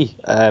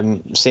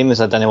WWE. Same as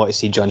I didn't want to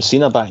see John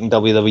Cena back in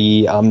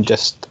WWE.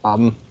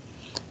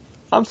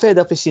 I'm fed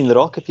up of seeing The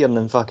Rock appearing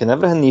in fucking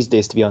everything these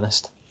days, to be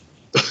honest.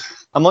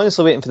 I'm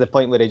honestly waiting for the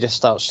point where he just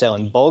starts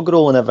selling bog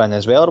roll and everything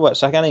as well,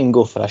 which I can't even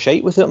go for a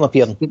shite without him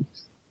appearing.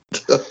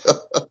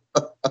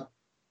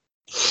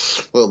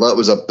 Well, that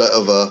was a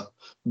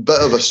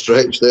bit of a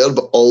stretch there,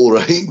 but all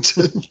right.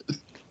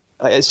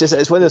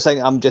 It's one of those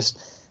things. I'm just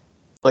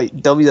like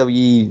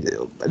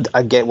WWE.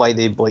 I get why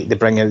they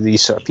bring out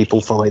these sort of people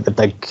for like the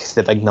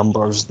big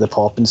numbers, the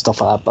pop and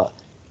stuff like that, but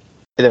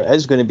there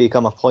is going to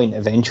become a point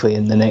eventually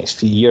in the next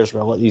few years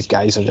where a lot of these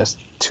guys are just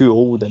too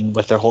old, and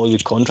with their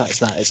Hollywood contracts,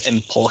 that it's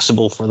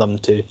impossible for them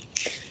to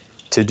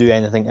do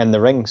anything in the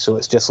ring. So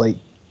it's just like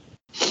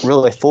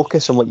really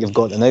focus on what you've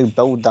got now,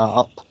 build that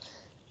up.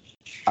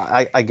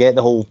 I get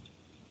the whole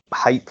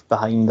hype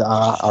behind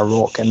a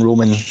Rock and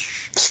Roman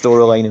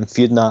storyline and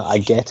feud, that I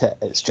get it.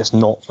 It's just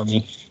not for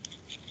me.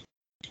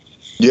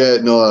 Yeah,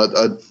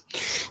 no,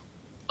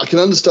 I can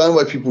understand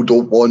why people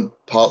don't want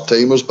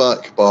part-timers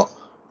back, but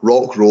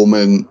Rock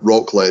Roman,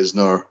 Rock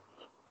Lesnar,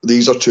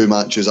 these are two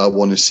matches I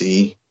want to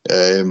see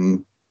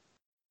in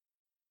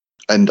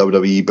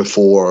WWE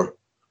before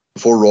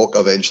Rock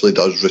eventually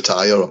does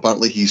retire.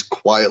 Apparently he's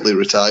quietly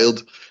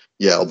retired.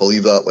 Yeah, I'll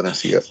believe that when I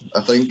see it.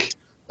 I think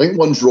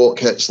once Rock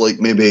hits like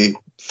maybe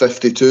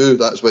 52,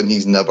 that's when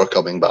he's never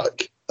coming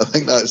back. I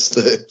think that's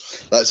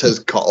his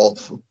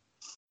cut-off.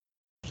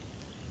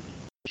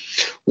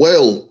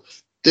 Well,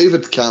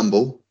 David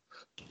Campbell,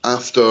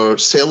 after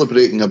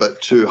celebrating a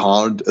bit too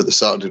hard at the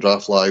Saturday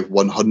Draft Live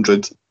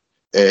 100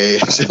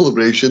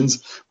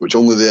 celebrations, which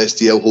only the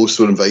STL hosts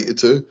were invited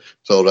to,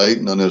 it's all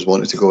right, none of us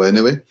wanted to go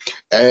anyway,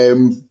 got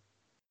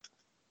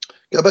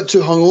a bit too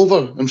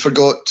hungover and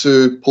forgot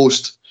to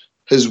post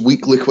his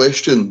weekly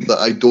question that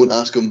I don't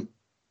ask him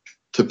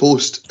to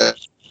post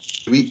every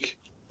week.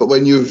 But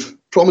when you've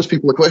promised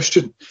people a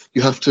question,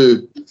 you have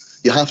to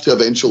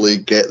eventually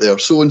get there.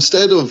 So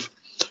instead of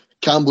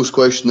Campbell's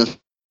question this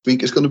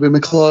week, it's going to be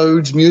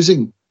McLeod's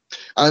musing.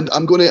 And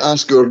I'm going to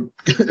ask our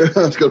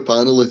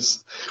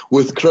panellists,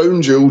 with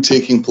Crown Jewel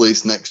taking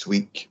place next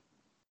week,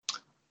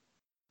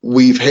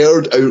 we've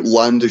heard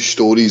outlandish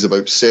stories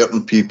about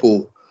certain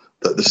people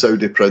that the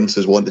Saudi prince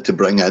has wanted to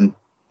bring in.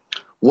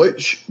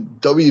 Which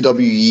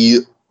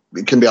WWE,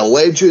 it can be a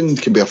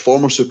legend, can be a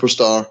former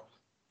superstar,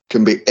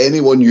 can be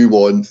anyone you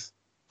want.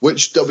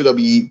 Which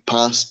WWE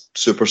past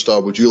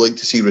superstar would you like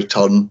to see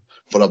return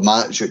for a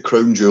match at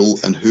Crown Jewel,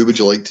 and who would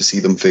you like to see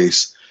them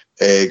face?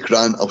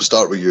 Grant, I'll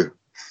start with you.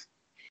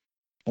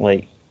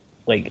 Like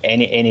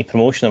any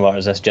promotion, or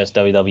is this just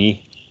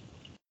WWE?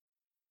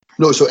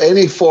 No, so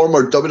any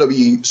former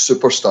WWE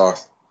superstar,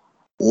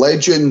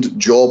 legend,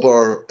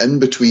 jobber, in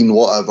between,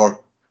 whatever,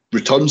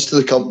 returns to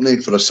the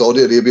company for a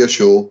Saudi Arabia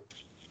show.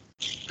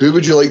 Who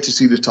would you like to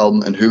see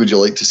return, and who would you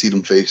like to see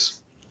them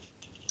face?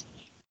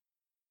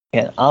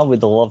 Yeah, I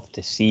would love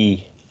to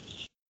see,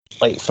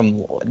 like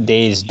from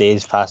days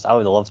past, I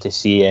would love to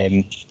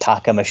see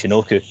Taka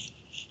Michinoku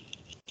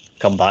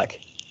come back,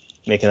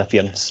 make an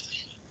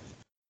appearance.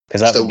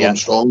 Because still going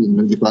strong in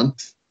New Japan.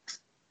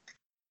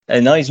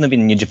 No, he's not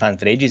been in New Japan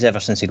for ages, ever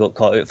since he got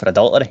caught out for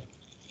adultery.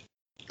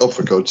 Oh,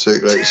 for God's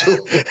sake, right? So.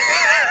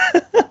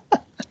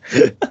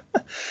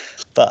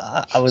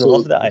 But I would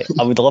love that.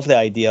 I would love the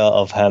idea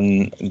of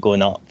him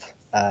going up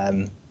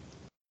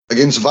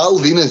against Val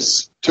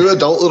Venus, two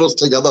adulterers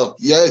together.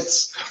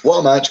 Yes, what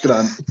a match,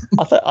 Grant.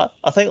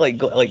 I think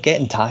like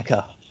getting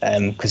Taka,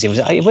 because he was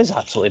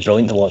absolutely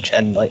brilliant to watch,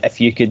 and like if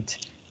you could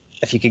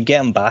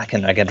get him back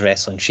in a good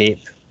wrestling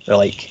shape, or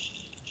like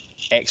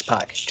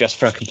X-Pac, just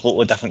for a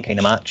completely different kind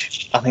of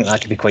match, I think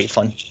that could be quite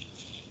fun.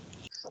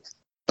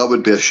 That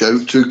would be a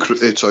shout.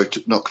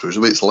 Not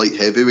cruiserweights, light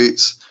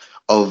heavyweights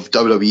of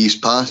WWE's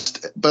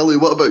past. Billy,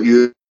 what about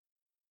you?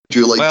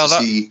 you like to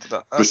see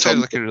that return?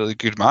 sounds like a really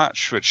good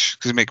match, which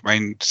could make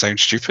mine sound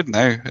stupid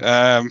now.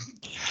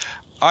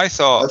 I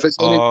thought, if it's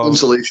any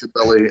consolation,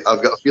 Billy,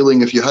 I've got a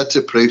feeling if you had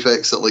to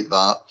prefix it like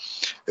that,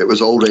 it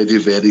was already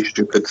very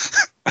stupid.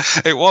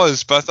 It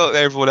was, but I thought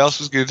everyone else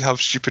was going to have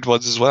stupid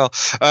ones as well.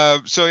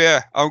 So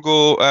yeah, I'll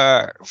go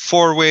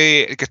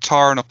 4-way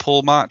guitar and a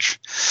pole match.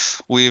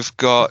 We've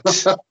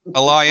got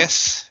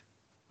Elias,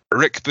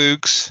 Rick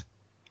Boogs,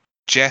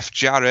 Jeff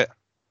Jarrett,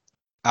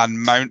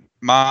 and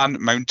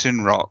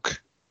Mountain Rock.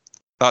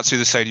 That's who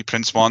the Saudi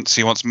Prince wants.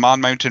 He wants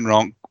Mountain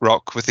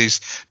Rock with his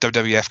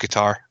WWF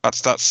guitar.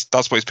 That's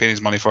what he's paying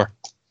his money for.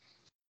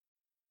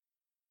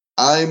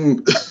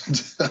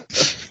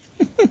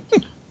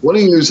 One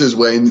of you has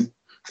went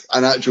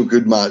an actual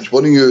good match.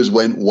 One of you has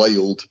went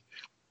wild.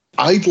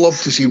 I'd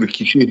love to see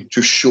Rikishi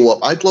just show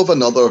up. I'd love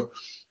another.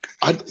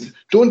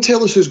 Don't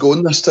tell us who's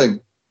going this time.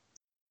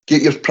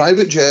 Get your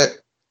private jet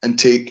and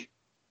take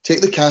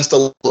the cast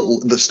of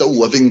the still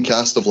living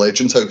cast of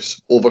Legends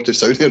House over to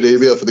Saudi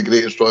Arabia for the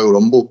Greatest Royal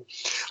Rumble.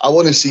 I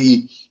want to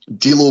see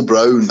D'Lo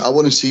Brown. I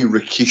want to see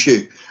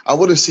Rikishi. I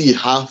want to see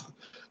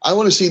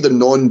the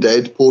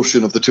non-dead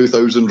portion of the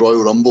 2000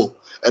 Royal Rumble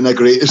in the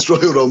Greatest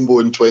Royal Rumble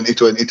in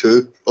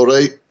 2022. All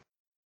right.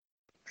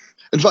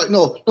 In fact,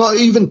 no, not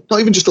even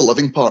just the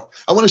living part.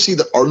 I want to see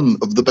the urn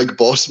of the Big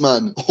Boss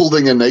Man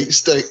holding a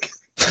nightstick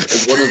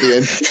as one of the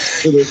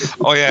entries.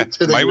 Oh yeah,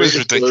 mine was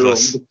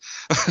ridiculous.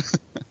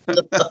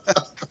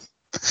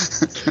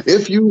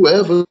 If you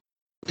ever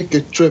take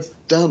a trip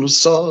down to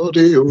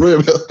Saudi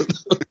Arabia.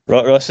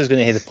 Ross is going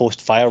to have the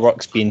post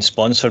fireworks being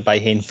sponsored by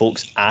Hayne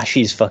Folks.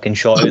 Ashes fucking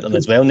shot out them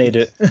as well, need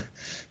it.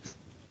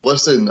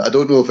 Listen, I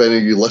don't know if any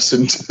of you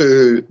listened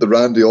to the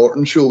Randy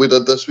Orton show we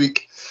did this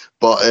week,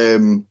 but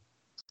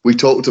we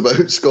talked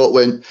about Scott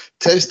went,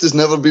 Test has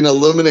never been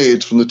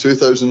eliminated from the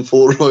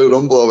 2004 Royal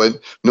Rumble. I went,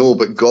 no,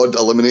 but God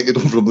eliminated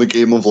him from the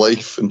Game of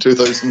Life in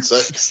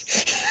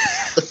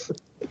 2006.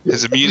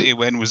 His immunity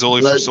win was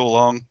only for so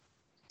long.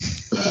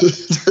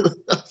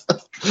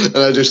 And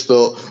I just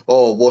thought,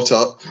 oh, what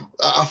up?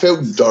 I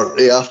felt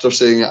dirty after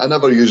saying it. I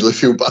never usually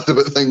feel bad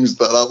about things,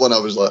 but that one I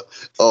was like,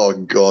 oh,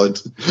 God.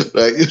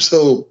 Right,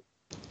 so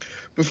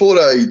before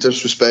I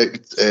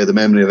disrespect the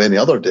memory of any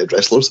other dead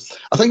wrestlers,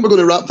 I think we're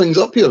going to wrap things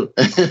up here.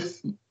 I'd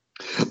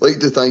like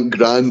to thank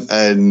Grant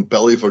and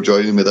Billy for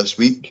joining me this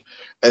week.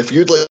 If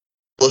you'd like to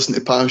listen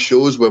to past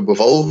shows where we've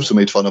also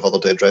made fun of other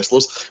dead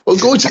wrestlers, well,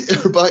 go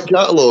to our back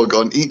catalogue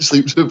on Eat,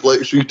 Sleep,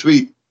 Suplex,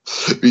 Retweet.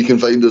 You can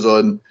find us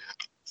on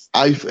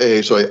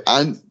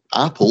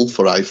Apple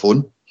for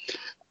iPhone.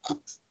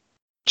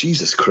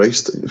 Jesus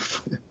Christ. I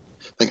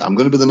think I'm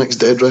going to be the next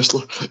dead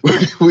wrestler.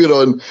 We're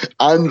on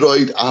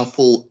Android,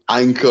 Apple,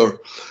 Anchor.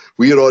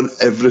 We're on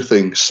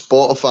everything.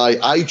 Spotify,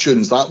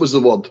 iTunes, that was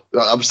the word.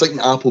 I was thinking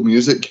Apple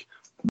Music.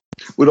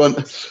 We're on,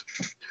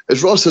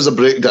 as Ross has a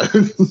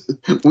breakdown,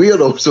 we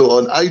are also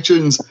on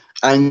iTunes,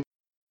 Android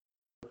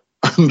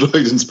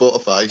and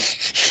Spotify.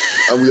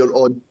 And we are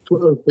on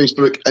Twitter,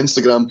 Facebook,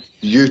 Instagram,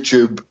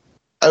 YouTube,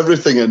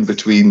 everything in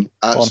between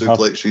at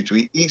Suplex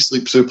Retweet. Eat,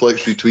 Sleep,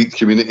 Suplex Retweet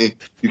community.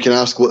 You can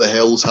ask what the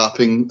hell's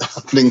happening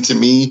to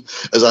me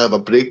as I have a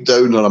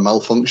breakdown or a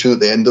malfunction at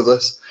the end of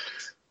this.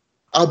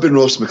 I've been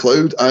Ross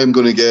McLeod. I'm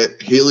going to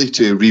get Haley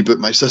to reboot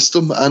my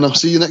system, and I'll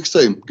see you next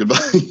time. Goodbye.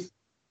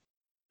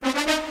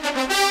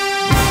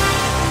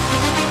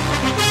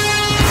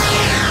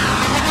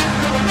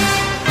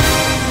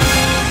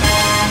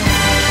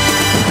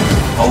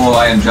 Hello,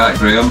 I am Jack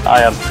Graham.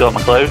 I am Scott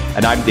McLeod.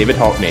 And I'm David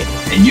Hockney.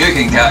 And you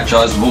can catch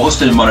us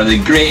hosting one of the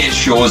greatest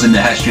shows in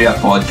the history of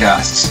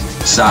podcasts,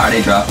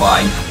 Saturday Draft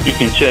Live. You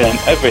can tune in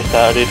every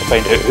Saturday to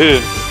find out who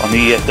on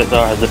the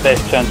ESSR has the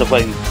best chance of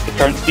winning the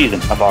current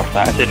season of our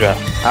fantasy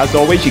draft. As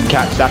always, you can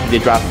catch Saturday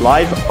Draft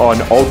Live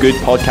on all good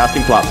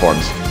podcasting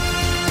platforms.